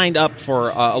signed up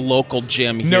for a local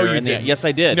gym here. No, you didn't. Yes,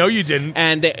 I did. No, you didn't.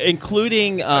 And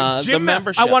including the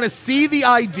membership. I want to see the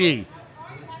ID.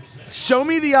 Show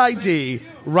me the ID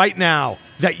right now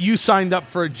that you signed up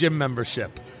for a gym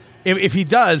membership. If he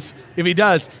does, it's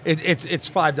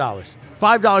 $5.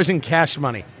 $5 in cash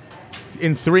money.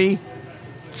 In 3,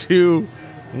 2,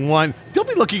 1. Don't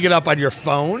be looking it up on your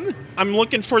phone. I'm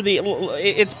looking for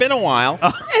it's been a while.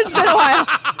 It's been a while.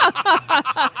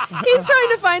 He's trying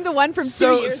to find the one from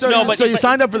 2 years ago. So you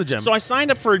signed up for the gym. So I signed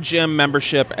up for a gym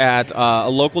membership at a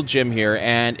local gym here,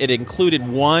 and it included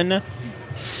one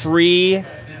free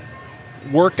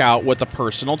workout with a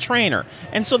personal trainer.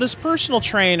 And so this personal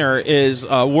trainer is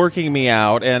working me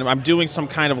out, and I'm doing some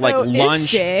kind of lunge. Is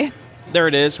she? There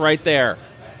it is, right there.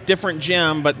 Different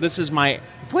gym, but this is my...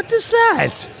 What is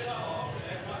that?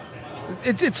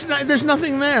 It's not, there's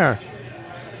nothing there.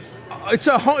 It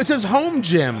says home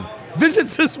gym.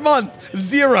 Visits this month,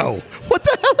 0. What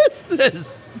the hell is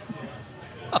this?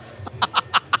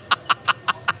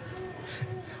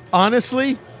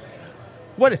 Honestly,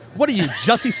 what are you,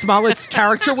 Jussie Smollett's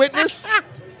character witness?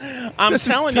 I'm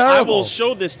telling you, I will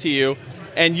show this to you,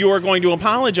 and you are going to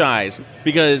apologize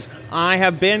because I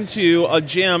have been to a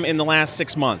gym in the last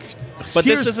 6 months. But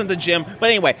this isn't the gym. But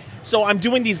anyway, so I'm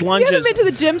doing these lunges. You haven't been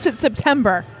to the gym since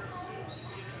September.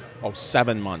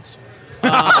 7 months.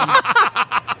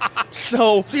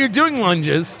 So you're doing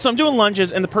lunges. So I'm doing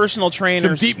lunges, and the personal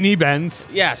trainer... Some deep knee bends.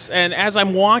 Yes, and as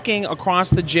I'm walking across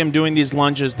the gym doing these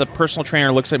lunges, the personal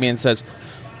trainer looks at me and says,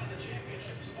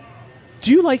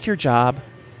 "Do you like your job?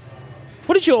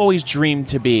 What did you always dream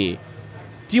to be?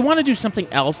 Do you want to do something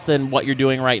else than what you're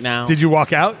doing right now?" Did you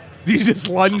walk out? Did you just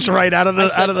lunge right out of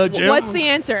the gym? What's the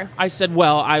answer? I said,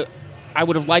 well, I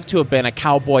would have liked to have been a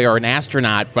cowboy or an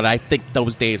astronaut, but I think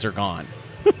those days are gone.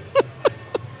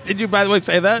 Did you, by the way,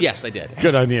 say that? Yes, I did.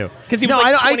 Good on you. Because he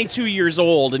was 22 years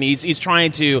old, and he's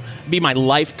trying to be my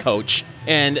life coach.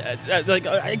 And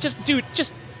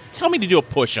just tell me to do a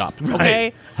push-up, okay?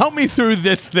 Right. Help me through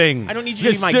this thing. I don't need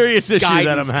you to be my serious issue that I'm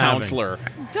guidance having. counselor.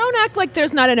 Don't act like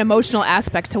there's not an emotional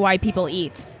aspect to why people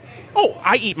eat. Oh,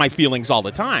 I eat my feelings all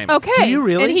the time. Okay. Do you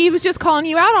really? And he was just calling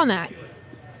you out on that.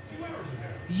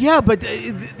 Yeah, but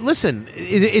listen,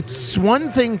 it's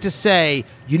one thing to say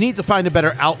you need to find a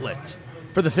better outlet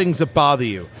for the things that bother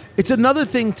you. It's another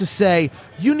thing to say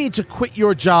you need to quit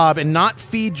your job and not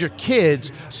feed your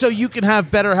kids so you can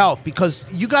have better health, because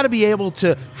you got to be able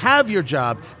to have your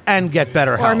job and get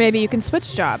better health. Or maybe you can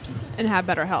switch jobs and have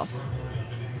better health.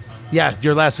 Yeah,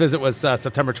 your last visit was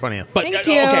September 20th. But, Thank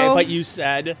you. Okay, but you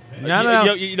said... No. Now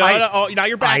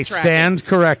you're backtracking. I stand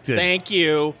corrected. Thank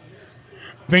you.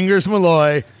 Fingers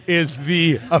Malloy is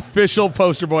the official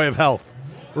poster boy of health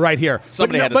right here.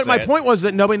 Somebody had to but say my it. point was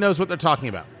that nobody knows what they're talking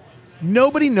about.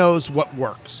 Nobody knows what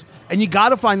works. And you got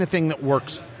to find the thing that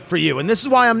works for you. And this is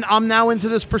why I'm now into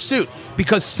this pursuit,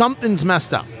 because something's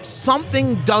messed up.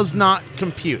 Something does not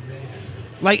compute.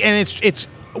 And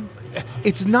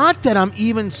it's not that I'm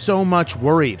even so much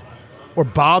worried or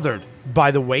bothered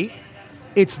by the weight.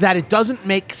 It's that it doesn't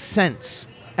make sense.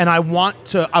 And I want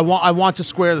to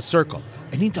square the circle.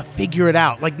 I need to figure it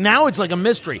out. Like now it's like a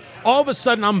mystery. All of a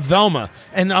sudden I'm Velma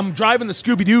and I'm driving the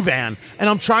Scooby-Doo van and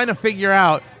I'm trying to figure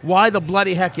out why the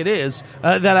bloody heck it is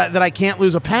that I can't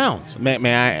lose a pound.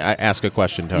 May I ask a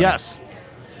question, Tony? Yes.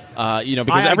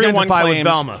 Because I everyone identify claims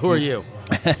with Velma. Who are you?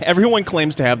 everyone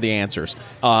claims to have the answers,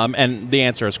 and the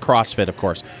answer is CrossFit, of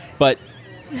course. But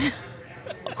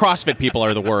CrossFit people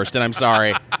are the worst, and I'm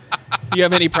sorry. Do you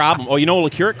have any problem? Oh, you know what'll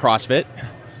cure it? CrossFit.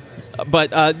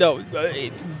 But no.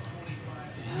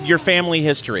 Your family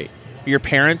history, your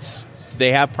parents, do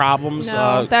they have problems?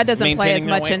 No, that doesn't play as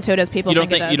much weight? into it as people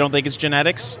think it does. You don't think it's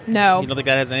genetics? No. You don't think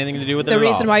that has anything to do with it The at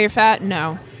all? reason why you're fat?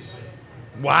 No.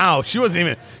 Wow, she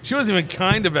wasn't even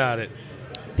kind about it.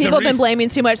 People have been blaming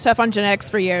too much stuff on genetics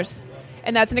for years.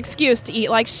 And that's an excuse to eat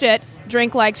like shit,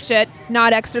 drink like shit,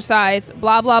 not exercise,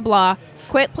 blah, blah, blah.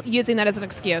 Quit using that as an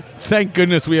excuse. Thank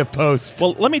goodness we have posts.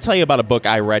 Well, let me tell you about a book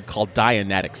I read called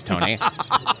Dianetics, Tony.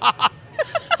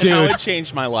 Dude. How it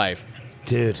changed my life.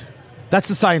 Dude, that's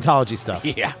the Scientology stuff.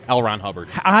 Yeah, L. Ron Hubbard.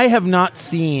 I have not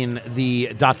seen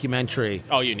the documentary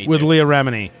You need with to. Leah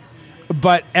Remini,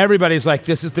 but everybody's like,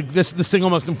 this is the single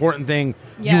most important thing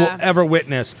you will ever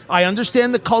witness. I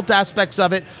understand the cult aspects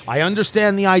of it. I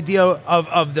understand the idea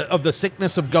of the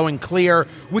sickness of going clear,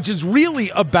 which is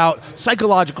really about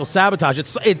psychological sabotage.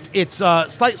 It's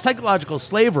psychological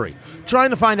slavery, trying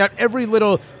to find out every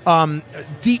little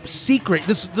deep secret.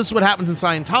 This is what happens in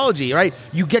Scientology, right?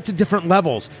 You get to different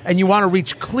levels and you want to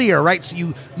reach clear, right? So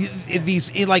you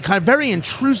these like kind of very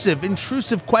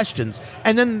intrusive questions,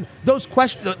 and then those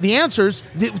questions, the answers,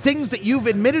 the things that you've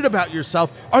admitted about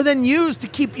yourself, are then used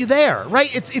to keep you there, right?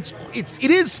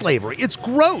 It is slavery. It's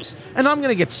gross, and I'm going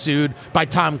to get sued by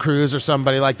Tom Cruise or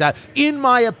somebody like that. In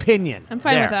my opinion, I'm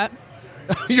fine with that.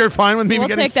 You're fine with me? We'll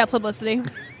take that publicity.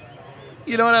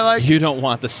 You know what I like? You don't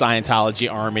want the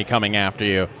Scientology army coming after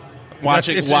you.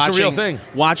 It's a real thing.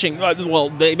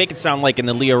 They make it sound like in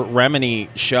the Leah Remini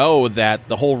show that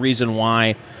the whole reason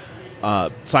why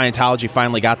Scientology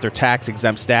finally got their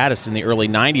tax-exempt status in the early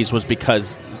 90s was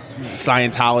because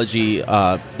Scientology,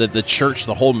 the church,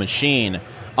 the whole machine,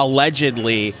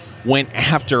 allegedly went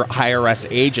after IRS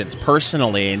agents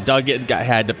personally and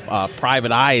had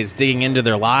private eyes digging into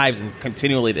their lives and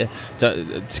continually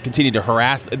to continue to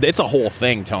harass. It's a whole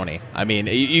thing, Tony. I mean,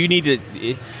 you need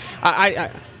to.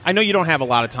 I know you don't have a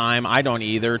lot of time. I don't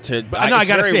either. I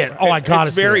got to see it. I got to see it.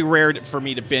 It's very rare for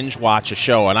me to binge watch a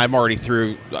show, and I'm already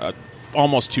through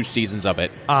almost 2 seasons of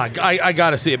it. I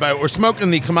got to see it. But we're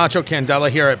smoking the Camacho Candela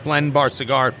here at Blend Bar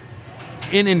Cigar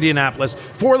in Indianapolis.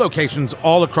 4 locations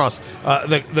all across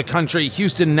the country: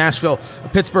 Houston, Nashville,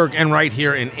 Pittsburgh, and right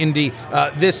here in Indy.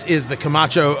 This is the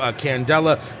Camacho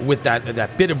Candela with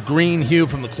that bit of green hue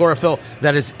from the chlorophyll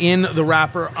that is in the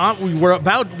wrapper.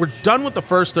 We're done with the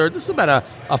first third. This is about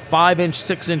a 5-inch,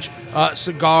 6-inch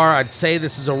cigar. I'd say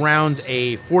this is around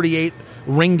a 48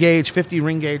 ring gauge, 50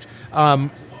 ring gauge.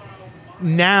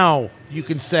 Now you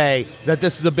can say that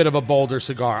this is a bit of a bolder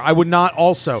cigar. I would not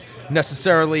also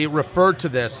necessarily refer to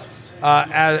this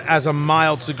as a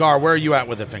mild cigar. Where are you at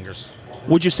with it, Fingers?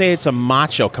 Would you say it's a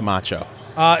macho Camacho?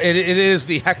 It is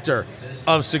the Hector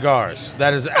of cigars.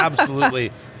 That is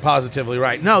absolutely, positively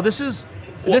right. No, this is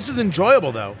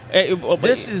enjoyable though.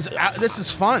 This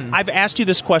is fun. I've asked you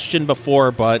this question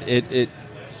before, but it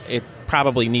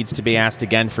probably needs to be asked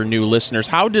again for new listeners.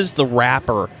 How does the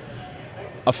wrapper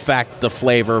affect the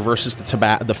flavor versus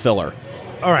the filler?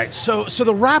 All right, so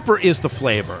the wrapper is the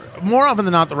flavor. More often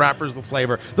than not, the wrapper is the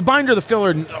flavor. The binder, the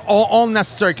filler, all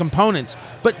necessary components,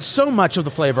 but so much of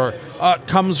the flavor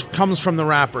comes from the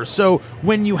wrapper. So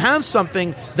when you have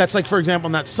something that's like, for example,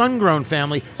 in that sun-grown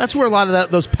family, that's where a lot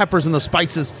of those peppers and the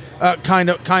spices kind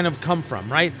of come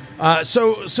from, right?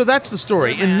 So that's the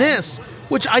story. In this,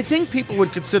 which I think people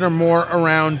would consider more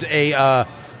around a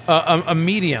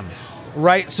medium,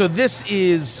 right? So this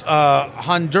is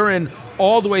Honduran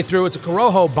all the way through. It's a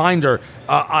Corojo binder,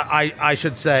 I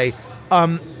should say.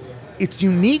 It's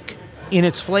unique in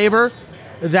its flavor,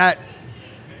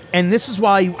 and this is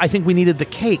why I think we needed the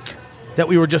cake that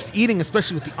we were just eating,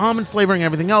 especially with the almond flavoring and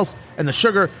everything else, and the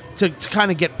sugar to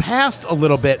kind of get past a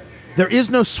little bit. There is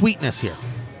no sweetness here.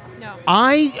 No.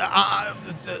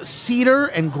 Cedar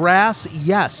and grass,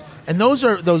 yes, and those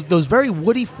very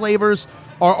woody flavors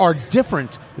are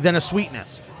different than a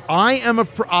sweetness.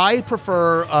 I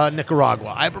prefer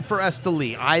Nicaragua. I prefer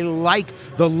Esteli. I like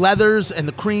the leathers and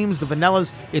the creams, the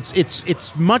vanillas.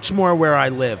 It's much more where I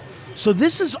live. So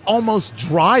this is almost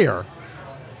drier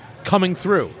coming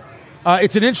through.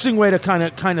 It's an interesting way to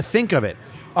kind of think of it,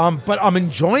 but I'm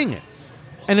enjoying it.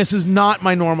 And this is not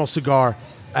my normal cigar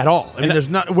at all. I mean, there's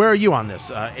not. Where are you on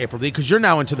this, April D? Because you're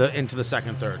now into the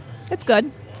second third. It's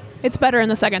good. It's better in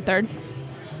the second third.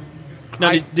 Now,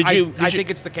 I think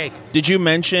it's the cake. Did you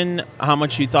mention how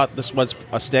much you thought this was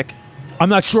a stick? I'm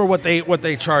not sure what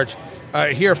they charge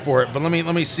here for it, but let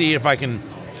me see if I can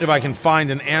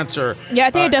find an answer. Yeah,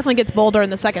 I think it definitely gets bolder in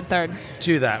the second third.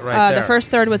 To that right there. The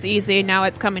first third was easy. Now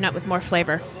it's coming up with more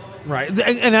flavor. Right,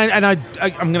 and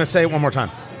I'm going to say it one more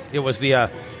time. It was the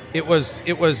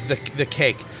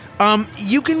cake.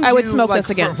 You can. I would smoke this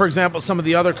again. For example, some of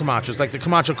the other Camachos, like the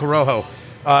Camacho Corojo.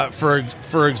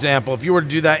 For example, if you were to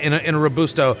do that in a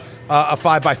Robusto, a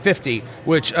 5x50,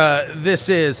 which this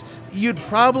is, you'd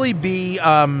probably be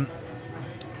about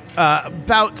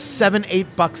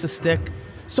 $7-8 a stick.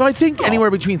 So I think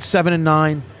anywhere between 7 and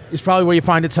 9 is probably where you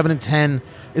find it. 7 and 10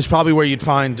 is probably where you'd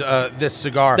find this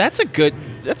cigar. That's a good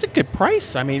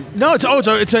price. I mean, no,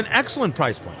 it's an excellent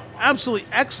price point. Absolutely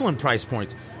excellent price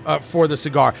point for the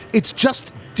cigar. It's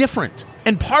just different.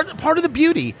 And part of the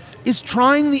beauty is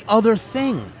trying the other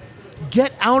thing.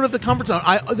 Get out of the comfort zone.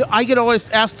 I get always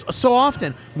asked so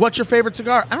often, what's your favorite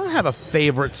cigar? I don't have a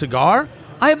favorite cigar.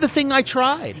 I have the thing I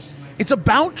tried. It's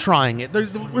about trying it.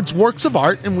 It's works of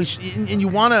art, and you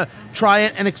want to try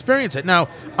it and experience it. Now,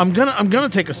 I'm gonna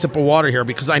take a sip of water here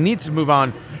because I need to move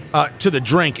on to the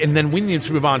drink, and then we need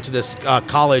to move on to this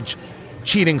college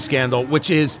cheating scandal,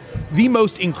 which is the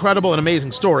most incredible and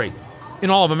amazing story in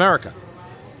all of America.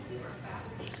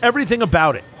 Everything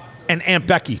about it, and Aunt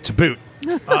Becky to boot.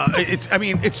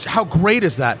 It's how great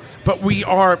is that? But we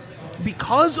are,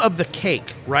 because of the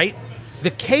cake, right?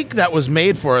 The cake that was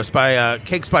made for us by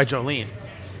Cakes by Jolene,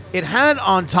 it had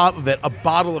on top of it a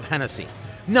bottle of Hennessy.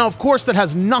 Now, of course, that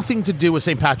has nothing to do with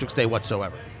St. Patrick's Day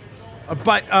whatsoever.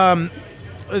 But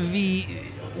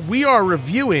we are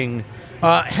reviewing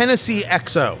Hennessy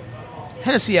XO.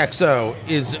 Hennessy XO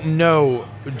is no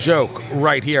joke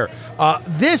right here.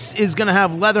 This is going to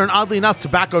have leather and, oddly enough,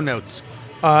 tobacco notes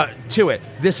to it.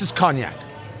 This is cognac,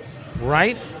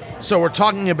 right? So we're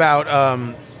talking about,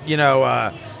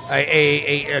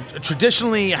 a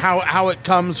traditionally how it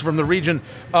comes from the region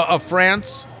of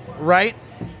France, right?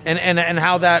 And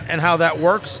how that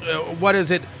works. What is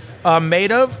it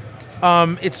made of?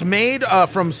 It's made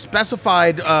from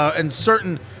specified and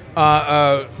certain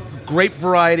grape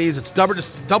varieties. It's double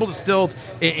distilled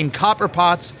in copper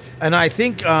pots, and I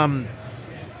think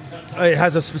it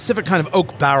has a specific kind of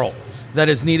oak barrel that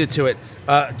is needed to it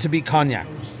to be cognac.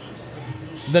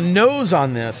 The nose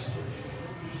on this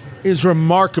is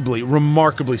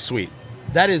remarkably sweet.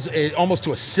 That is almost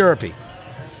to a syrupy,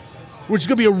 which is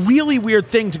going to be a really weird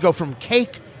thing to go from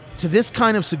cake to this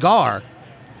kind of cigar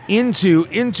into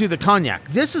the cognac.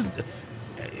 This is...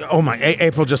 Oh my,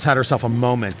 April just had herself a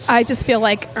moment. I just feel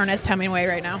like Ernest Hemingway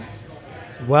right now.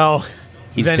 Well,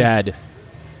 he's dead.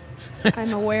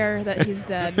 I'm aware that he's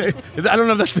dead. I don't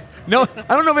know if that's... No,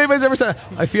 I don't know if anybody's ever said...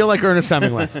 I feel like Ernest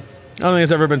Hemingway. I don't think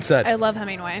it's ever been said. I love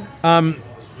Hemingway.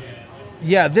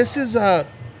 Yeah, this is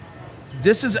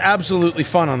absolutely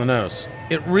fun on the nose.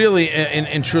 It really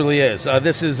and truly is.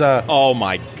 This is... oh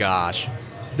my gosh.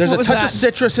 There's a touch of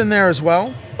citrus in there as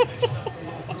well.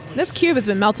 This cube has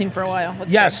been melting for a while.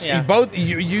 Yes, yeah.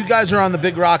 You guys are on the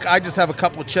big rock. I just have a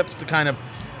couple of chips to kind of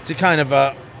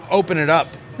open it up.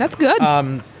 That's good.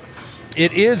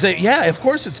 It is of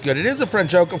course it's good. It is a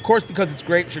French oak, of course, because it's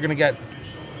grapes. You're going to get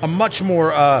a much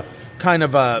more kind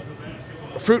of a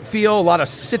fruit feel, a lot of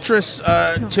citrus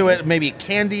to it, maybe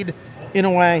candied in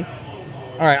a way.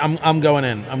 All right, I'm going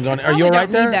in. Are you all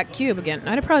right there? I don't need that cube again.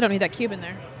 I probably don't need that cube in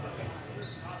there.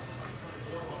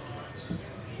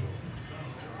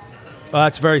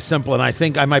 It's very simple, and I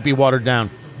think I might be watered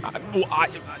down.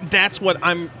 That's what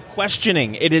I'm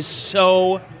questioning. It is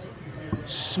so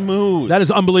smooth. That is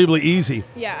unbelievably easy.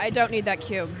 Yeah, I don't need that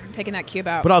cube. I'm taking that cube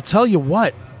out. But I'll tell you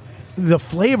what, the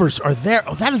flavors are there.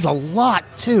 Oh, that is a lot,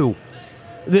 too.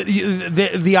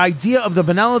 The idea of the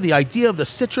vanilla, the idea of the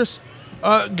citrus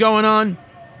going on,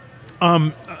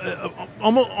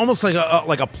 almost like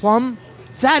a plum.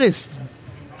 That is...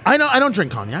 I don't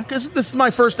drink cognac. This is my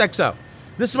first XO.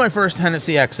 This is my first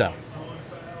Hennessy XO.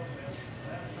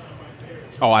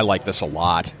 Oh, I like this a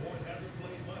lot.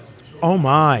 Oh,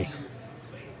 my.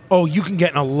 Oh, you can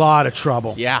get in a lot of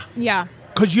trouble. Yeah. Yeah.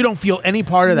 Because you don't feel any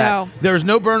part of that. No. There's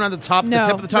no burn on the top, No, the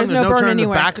tip of the tongue. there's no burn turn in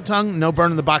anywhere. the back of the tongue. No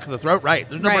burn in the back of the throat. Right.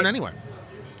 There's no Right. burn anywhere.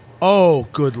 Oh,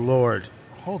 good Lord.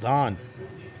 Hold on.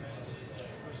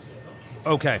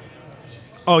 Okay.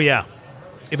 Oh, yeah.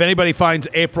 If anybody finds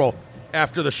April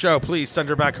after the show, please send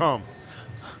her back home.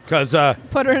 Because,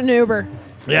 Put her in an Uber.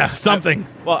 yeah, something.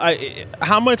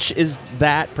 How much is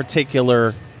that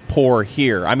particular pour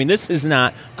here? I mean, this is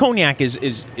not cognac.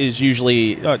 Is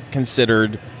usually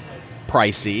considered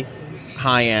pricey,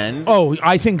 high end. Oh,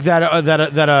 I think that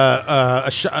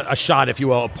a shot, if you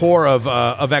will, a pour of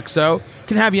XO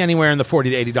can have you anywhere in the $40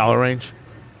 to $80 range.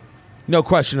 No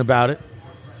question about it.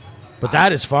 But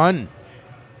that is fun.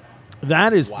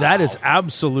 That is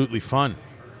absolutely fun.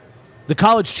 The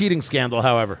college cheating scandal,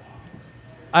 however,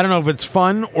 I don't know if it's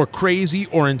fun or crazy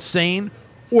or insane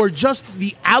or just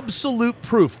the absolute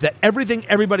proof that everything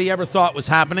everybody ever thought was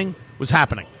happening was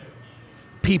happening.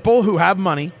 People who have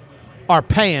money are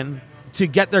paying to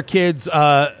get their kids,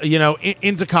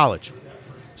 into college.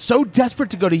 So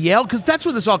desperate to go to Yale, because that's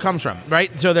where this all comes from,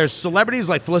 right? So there's celebrities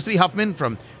like Felicity Huffman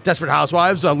from Desperate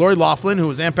Housewives, Lori Loughlin, who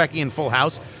was Aunt Becky in Full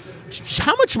House.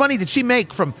 How much money did she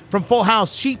make from Full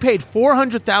House? She paid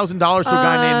 $400,000 to a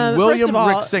guy named William first of all,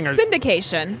 Rick Singer.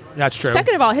 Syndication. That's true.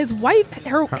 Second of all, his wife,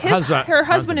 her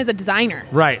husband is a designer.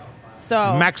 Right.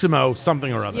 So Maximo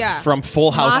something or other. yeah, From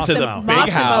Full House to the Big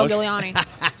Massimo House. Giuliani.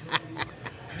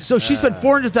 So she spent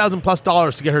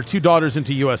 $400,000+ to get her two daughters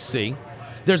into USC.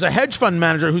 There's a hedge fund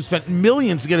manager who spent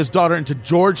millions to get his daughter into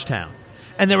Georgetown.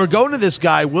 And they were going to this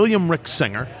guy, William Rick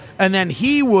Singer, and then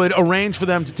he would arrange for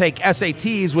them to take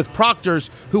SATs with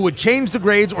proctors who would change the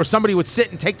grades, or somebody would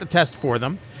sit and take the test for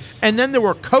them. And then there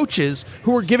were coaches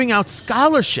who were giving out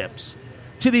scholarships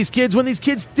to these kids when these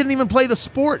kids didn't even play the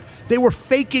sport. They were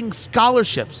faking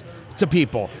scholarships to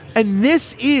people. And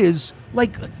this is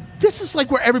like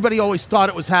where everybody always thought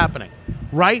it was happening,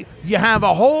 right? You have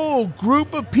a whole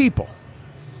group of people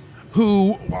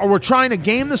who were trying to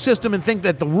game the system and think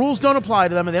that the rules don't apply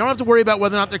to them and they don't have to worry about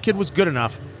whether or not their kid was good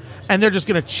enough, and they're just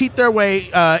going to cheat their way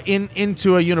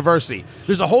into a university.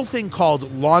 There's a whole thing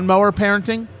called lawnmower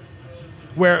parenting,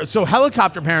 so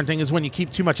helicopter parenting is when you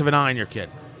keep too much of an eye on your kid.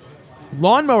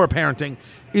 Lawnmower parenting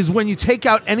is when you take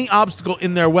out any obstacle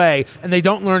in their way and they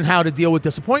don't learn how to deal with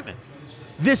disappointment.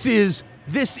 This is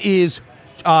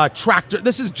tractor.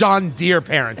 This is John Deere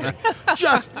parenting.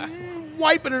 Just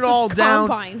wiping it all down,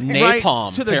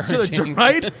 napalm,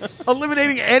 right?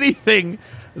 Eliminating anything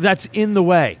that's in the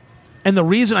way. And the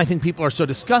reason I think people are so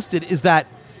disgusted is that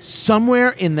somewhere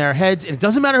in their heads, and it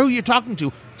doesn't matter who you're talking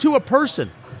to a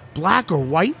person, black or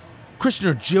white, Christian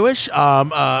or Jewish,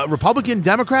 Republican,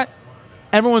 Democrat,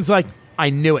 everyone's like,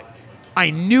 I knew it. I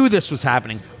knew this was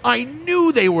happening. I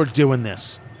knew they were doing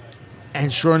this.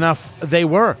 And sure enough, they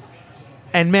were.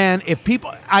 And man,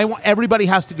 everybody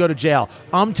has to go to jail.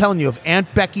 I'm telling you, if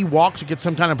Aunt Becky walks or gets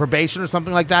some kind of probation or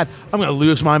something like that, I'm going to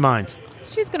lose my mind.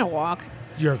 She's going to walk.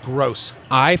 You're gross.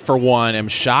 I, for one, am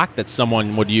shocked that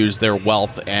someone would use their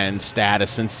wealth and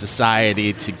status in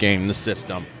society to game the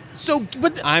system.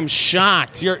 But I'm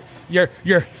shocked. Your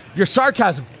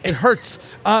sarcasm, it hurts.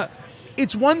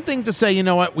 It's one thing to say, you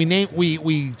know what,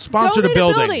 we sponsored a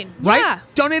building, right? Yeah.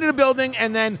 Donated a building,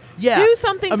 and then do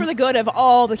something for the good of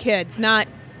all the kids, not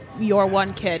your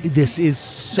one kid. This is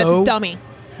so that's a dummy.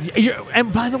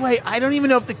 And by the way, I don't even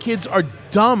know if the kids are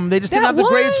dumb. They just didn't have the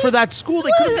grades for that school.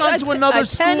 They could have gone to another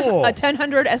school. A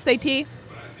 1000 SAT.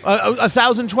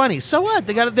 1,020. So what?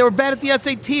 They were bad at the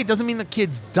SAT. It doesn't mean the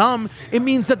kid's dumb. It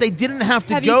means that they didn't have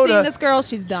to Have go you seen this girl?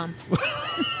 She's dumb.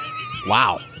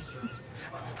 Wow.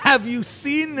 Have you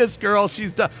seen this girl?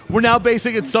 She's dumb. We're now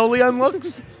basing it solely on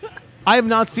looks? I have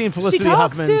not seen Felicity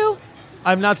Huffman's.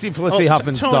 I've not seen Felicity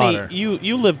Huffman's Tony, daughter.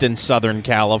 You lived in Southern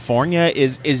California.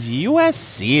 Is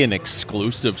USC an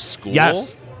exclusive school?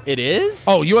 Yes. It is?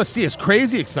 Oh, USC is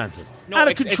crazy expensive. No, out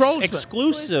of control.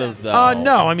 Exclusive, though.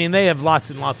 No, I mean, they have lots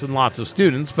and lots and lots of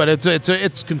students, but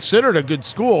it's considered a good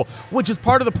school, which is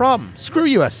part of the problem. Screw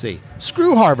USC.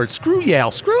 Screw Harvard. Screw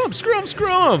Yale. Screw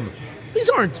them. These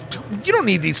aren't. You don't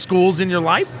need these schools in your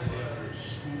life.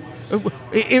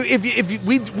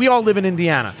 If we all live in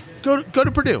Indiana, go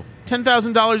to Purdue.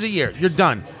 $10,000 a year. You're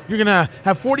done. You're gonna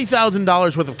have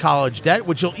 $40,000 worth of college debt,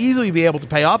 which you'll easily be able to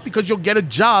pay off because you'll get a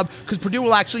job because Purdue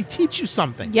will actually teach you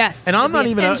something. Yes. And I'm not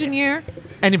even an engineer.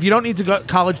 And if you don't need to go to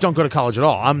college, don't go to college at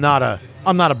all. I'm not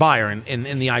a buyer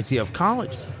in the idea of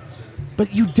college.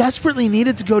 But you desperately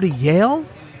needed to go to Yale?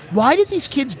 Why did these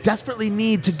kids desperately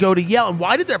need to go to Yale? And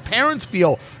why did their parents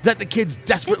feel that the kids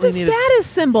desperately needed? It's a status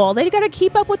symbol. They got to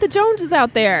keep up with the Joneses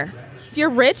out there. If you're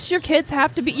rich, your kids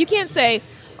have to be. You can't say,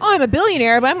 "Oh, I'm a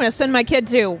billionaire, but I'm going to send my kid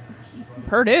to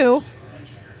Purdue."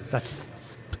 That's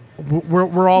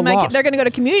we're all lost. They're going to go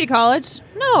to community college?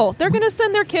 No, they're going to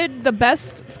send their kid the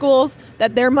best schools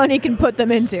that their money can put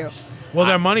them into. Well,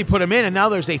 their money put them in, and now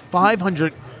there's a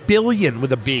 $500 billion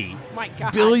with a B. My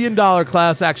God. $1 billion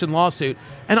class action lawsuit,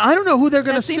 and I don't know who they're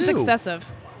going to sue. That seems excessive.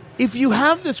 If you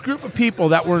have this group of people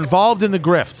that were involved in the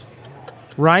grift,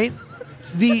 right?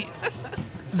 The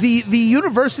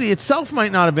university itself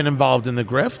might not have been involved in the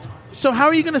grift. So how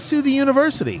are you going to sue the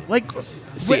university?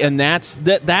 And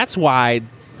that's why,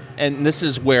 and this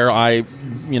is where I,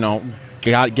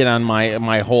 get on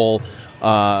my whole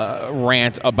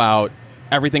rant about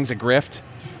everything's a grift.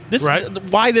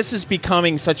 Why this is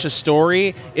becoming such a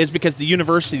story is because the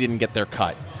university didn't get their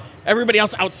cut. Everybody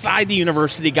else outside the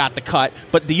university got the cut,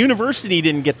 but the university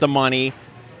didn't get the money.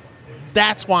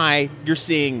 That's why you're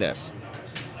seeing this.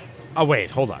 Oh,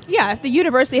 wait, hold on. Yeah, if the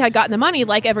university had gotten the money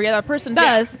like every other person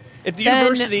does, if the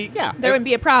university, there wouldn't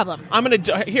be a problem. I'm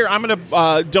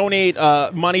gonna donate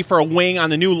money for a wing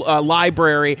on the new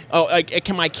library. Oh,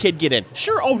 can my kid get in?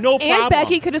 Sure. Oh, no problem. And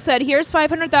Becky could have said, "Here's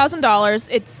 $500,000.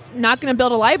 It's not going to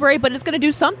build a library, but it's going to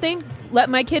do something. Let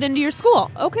my kid into your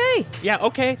school." Okay. Yeah.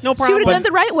 Okay. No problem. She would have done it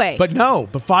the right way. But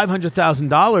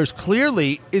 $500,000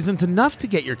 clearly isn't enough to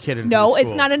get your kid into the school. No,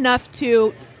 it's not enough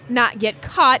to not get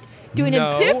caught doing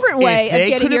a different way of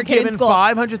getting your kid in school. They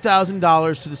could have given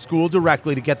 $500,000 to the school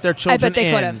directly to get their children in. I bet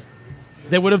they could have.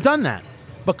 They would have done that.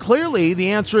 But clearly,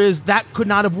 the answer is that could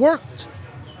not have worked.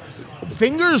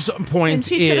 Fingers point and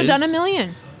she should have done $1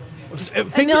 million.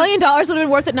 $1 million would have been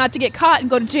worth it not to get caught and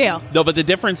go to jail. No, but the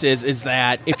difference is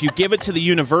that if you give it to the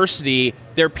university,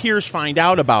 their peers find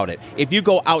out about it. If you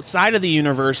go outside of the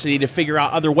university to figure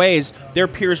out other ways, their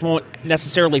peers won't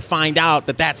necessarily find out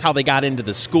that that's how they got into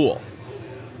the school.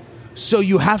 So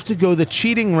you have to go the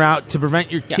cheating route to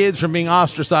prevent your kids from being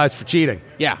ostracized for cheating.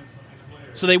 Yeah.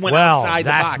 So they went outside the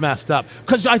box. That's messed up.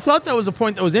 Because I thought that was a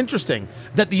point that was interesting,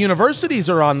 that the universities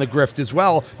are on the grift as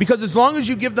well, because as long as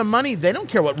you give them money, they don't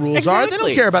care what rules are. They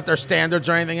don't care about their standards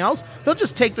or anything else. They'll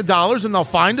just take the dollars and they'll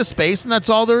find a space, and that's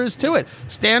all there is to it.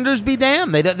 Standards be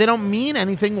damned. They don't mean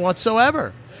anything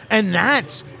whatsoever. And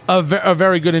that's a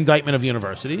very good indictment of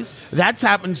universities. That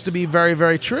happens to be very,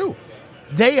 very true.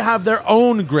 They have their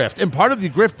own grift. And part of the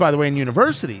grift, by the way, in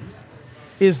universities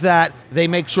is that they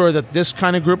make sure that this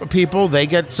kind of group of people, they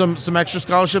get some extra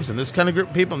scholarships, and this kind of group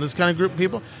of people, and this kind of group of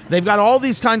people. They've got all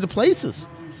these kinds of places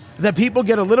that people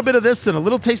get a little bit of this and a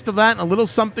little taste of that and a little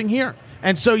something here.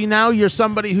 And so now you're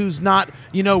somebody who's not,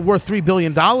 worth $3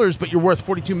 billion, but you're worth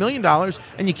 $42 million,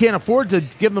 and you can't afford to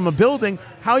give them a building.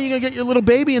 How are you going to get your little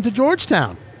baby into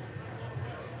Georgetown?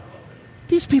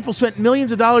 These people spent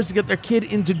millions of dollars to get their kid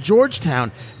into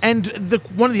Georgetown. And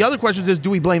one of the other questions is, do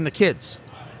we blame the kids?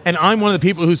 And I'm one of the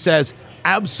people who says,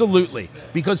 absolutely.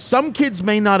 Because some kids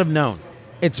may not have known.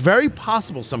 It's very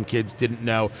possible some kids didn't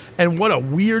know. And what a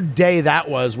weird day that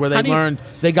was where they learned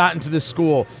they got into this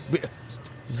school.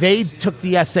 They took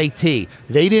the SAT.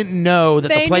 They didn't know that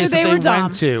the place that they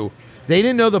went to, they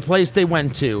didn't know the place they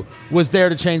went to was there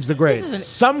to change the grade.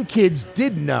 Some kids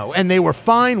did know, and they were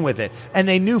fine with it, and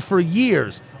they knew for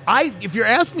years. If you're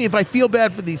asking me if I feel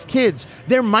bad for these kids,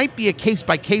 there might be a case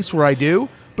by case where I do,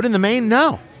 but in the main,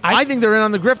 no. I think they're in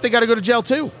on the grift. They got to go to jail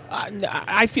too.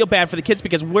 I feel bad for the kids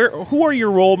because who are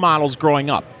your role models growing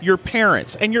up? Your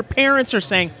parents, and your parents are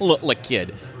saying, "Look,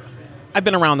 kid, I've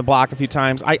been around the block a few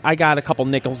times. I got a couple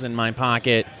nickels in my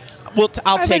pocket. I'll take care of it.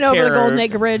 I've been over the Golden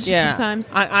Acre Bridge a few times.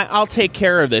 I'll take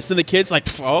care of this." And the kid's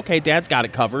like, "Okay, Dad's got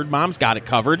it covered. Mom's got it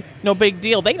covered. No big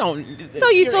deal." They don't. So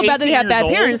you feel bad that you have bad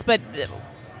parents, but you're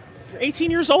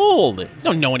 18 years old. You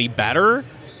don't know any better.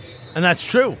 And that's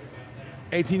true.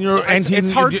 18-year-old. It's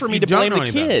hard for me to blame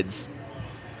the kids.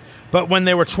 But when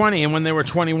they were 20 and when they were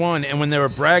 21 and when they were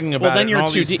bragging about then you're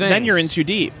too deep. Then you're in too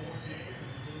deep.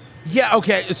 Yeah,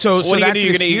 okay. So what that's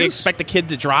you're going to expect the kid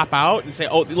to drop out and say,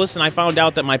 "Oh, listen, I found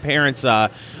out that my parents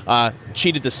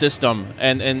cheated the system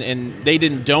and they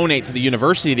didn't donate to the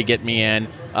university to get me in.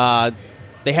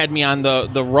 They had me on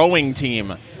the rowing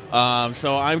team.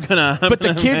 So I'm gonna." But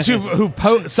the kids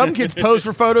some kids pose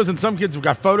for photos and some kids have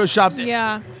got photoshopped.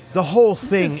 Yeah. The whole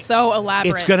thing is so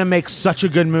elaborate. It's going to make such a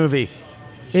good movie.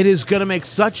 It is going to make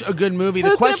such a good movie.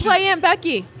 Who's going to play Aunt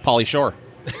Becky? Pauly Shore.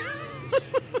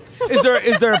 Is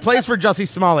there a place for Jussie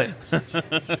Smollett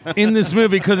in this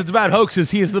movie? Because it's about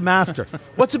hoaxes. He is the master.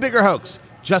 What's a bigger hoax?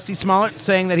 Jussie Smollett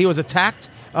saying that he was attacked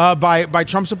by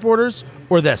Trump supporters,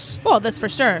 or this? Well, this for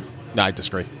sure. No, I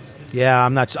disagree. Yeah,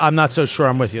 I'm not so sure.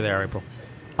 I'm with you there, April.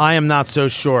 I am not so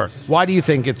sure. Why do you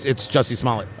think it's Jussie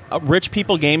Smollett? Rich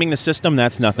people gaming the system,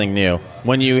 that's nothing new.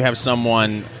 When you have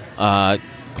someone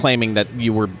claiming that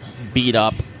you were beat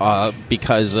up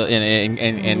because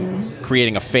and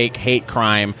creating a fake hate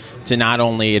crime to not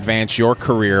only advance your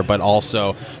career but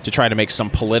also to try to make some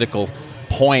political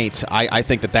point. I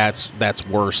think that's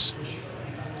worse.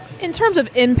 In terms of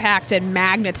impact and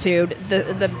magnitude,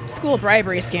 the school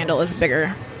bribery scandal is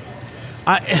bigger.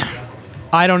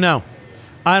 I don't know.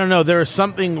 There is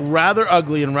something rather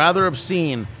ugly and rather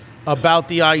obscene about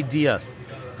the idea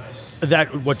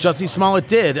that what Jussie Smollett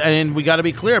did, and we got to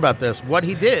be clear about this, what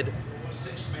he did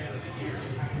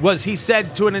was he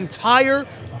said to an entire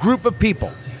group of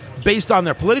people, based on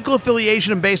their political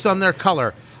affiliation and based on their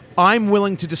color, I'm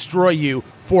willing to destroy you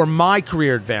for my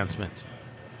career advancement.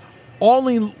 The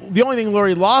only thing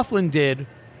Lori Loughlin did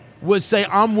was say,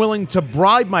 I'm willing to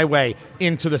bribe my way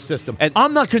into the system. And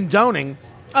I'm not condoning.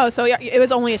 Oh, so it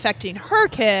was only affecting her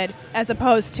kid as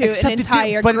opposed to an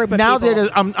entire group of people. But now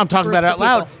that I'm talking about it out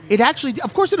loud, it actually,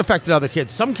 of course it affected other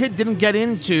kids. Some kid didn't get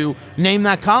into name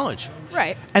that college.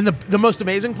 Right. And the most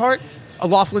amazing part,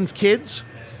 Laughlin's kids.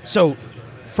 So,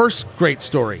 first great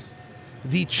story.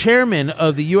 The chairman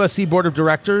of the USC Board of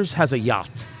Directors has a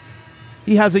yacht.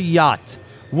 He has a yacht.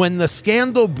 When the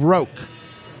scandal broke,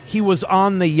 he was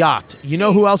on the yacht. You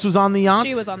know who else was on the yacht?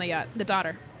 She was on the yacht, the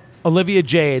daughter. Olivia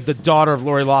Jade, the daughter of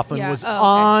Lori Loughlin, was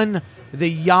on the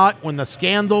yacht when the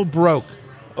scandal broke.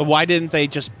 Why didn't they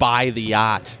just buy the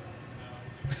yacht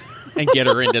and get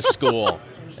her into school?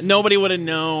 Nobody would have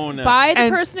known. Buy the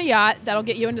person a yacht, that'll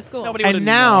get you into school. Nobody would have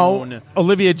known. And now,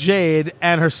 Olivia Jade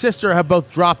and her sister have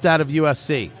both dropped out of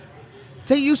USC.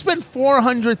 You spend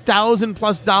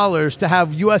 $400,000+ to have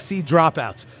USC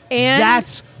dropouts. And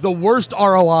that's the worst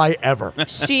ROI ever.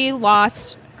 She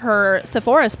lost her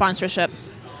Sephora sponsorship,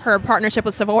 her partnership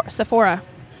with Sephora.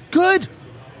 Good.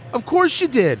 Of course she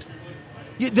did.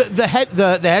 The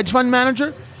hedge fund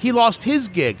manager, he lost his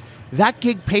gig. That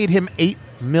gig paid him $8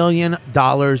 million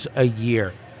a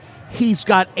year. He's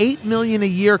got $8 million a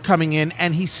year coming in,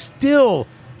 and he still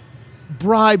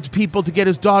bribed people to get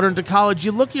his daughter into college.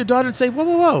 You look at your daughter and say,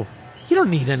 whoa, you don't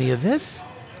need any of this.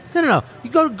 No. You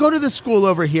go to this school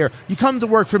over here. You come to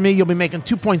work for me, you'll be making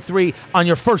 2.3 on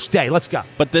your first day. Let's go.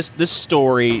 But this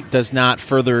story does not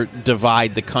further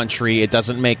divide the country. It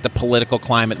doesn't make the political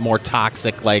climate more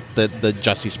toxic like the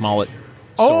Jussie Smollett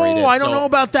story did. I don't know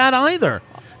about that either.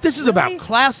 This is about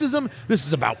classism. This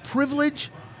is about privilege.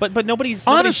 But nobody's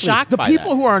honestly shocked by that. The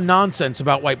people people who are nonsense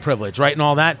about white privilege, right, and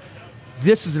all that,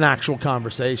 this is an actual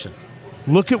conversation.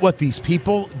 Look at what these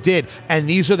people did. And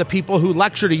these are the people who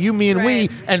lecture to you, me, and we,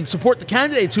 and support the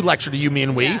candidates who lecture to you, me,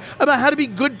 and we about how to be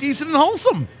good, decent, and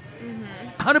wholesome.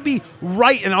 Mm-hmm. How to be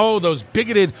right. And, those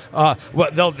bigoted,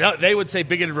 they would say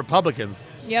bigoted Republicans.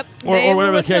 Yep. Or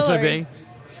whatever the case may be.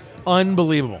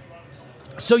 Unbelievable.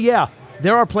 So,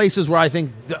 there are places where I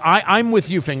think, I'm with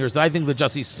you, Fingers, that I think the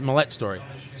Jussie Smollett story,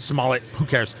 who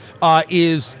cares,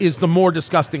 is the more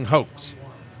disgusting hoax.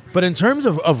 But in terms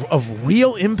of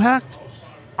real impact,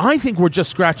 I think we're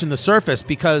just scratching the surface,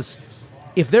 because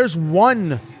if there's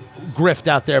one grift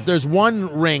out there, if there's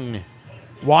one ring,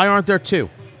 why aren't there two?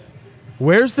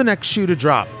 Where's the next shoe to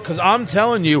drop? Because I'm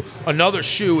telling you, another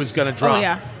shoe is going to drop. Oh,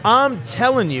 yeah. I'm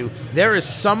telling you, there is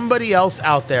somebody else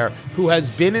out there who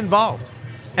has been involved.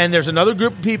 And there's another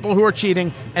group of people who are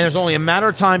cheating, and there's only a matter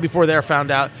of time before they're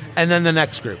found out, and then the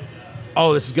next group.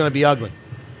 Oh, this is going to be ugly.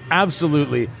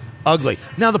 Absolutely ugly.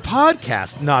 Now, the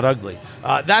podcast, not ugly.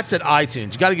 That's at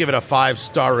iTunes. You got to give it a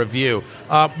 5-star review.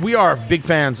 We are big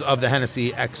fans of the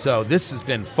Hennessy XO. This has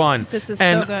been fun. This is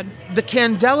so good. The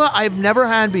Candela I've never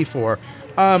had before.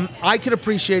 I can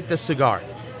appreciate this cigar.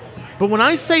 But when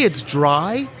I say it's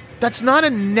dry, that's not a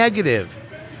negative.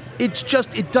 It's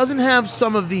just, it doesn't have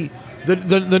some of the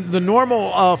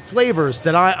normal flavors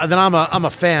that I'm a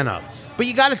fan of. But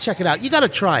you got to check it out. You got to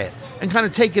try it and kind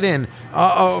of take it in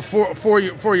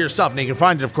for yourself. Now, you can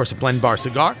find it, of course, at Blend Bar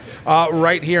Cigar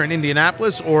right here in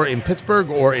Indianapolis or in Pittsburgh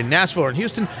or in Nashville or in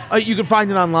Houston. You can find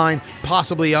it online.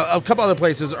 Possibly a couple other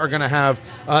places are going to have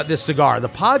this cigar. The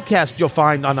podcast you'll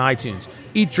find on iTunes.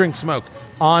 Eat, Drink, Smoke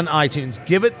on iTunes.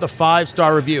 Give it the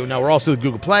 5-star review. Now, we're also at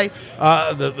Google Play,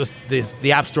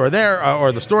 the App Store there,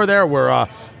 or the store there. We're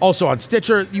also on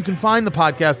Stitcher. You can find the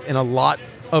podcast in a lot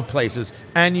of places,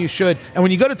 and you should. And when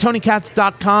you go to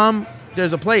TonyKatz.com,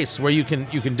 there's a place where you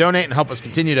can donate and help us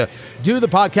continue to do the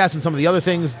podcast and some of the other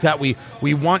things that we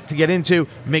want to get into.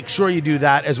 Make sure you do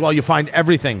that as well. You'll find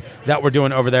everything that we're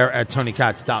doing over there at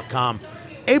TonyKatz.com.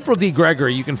 April D.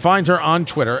 Gregory, you can find her on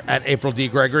Twitter at April D.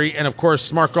 Gregory, and of course,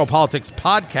 Smart Girl Politics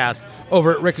Podcast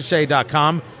over at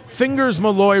Ricochet.com. Fingers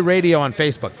Malloy Radio on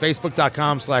Facebook,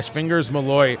 facebook.com/Fingers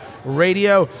Malloy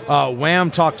Radio.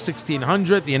 Wham Talk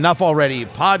 1600, the Enough Already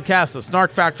podcast, the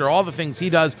Snark Factor, all the things he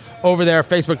does over there,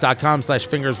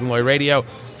 facebook.com/Fingers Malloy Radio.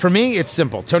 For me, it's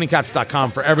simple,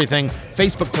 TonyKatz.com for everything.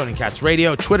 Facebook, Tony Katz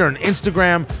Radio, Twitter and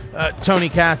Instagram, Tony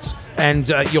Katz, and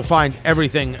you'll find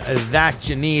everything that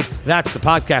you need. That's the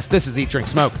podcast. This is Eat, Drink,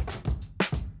 Smoke.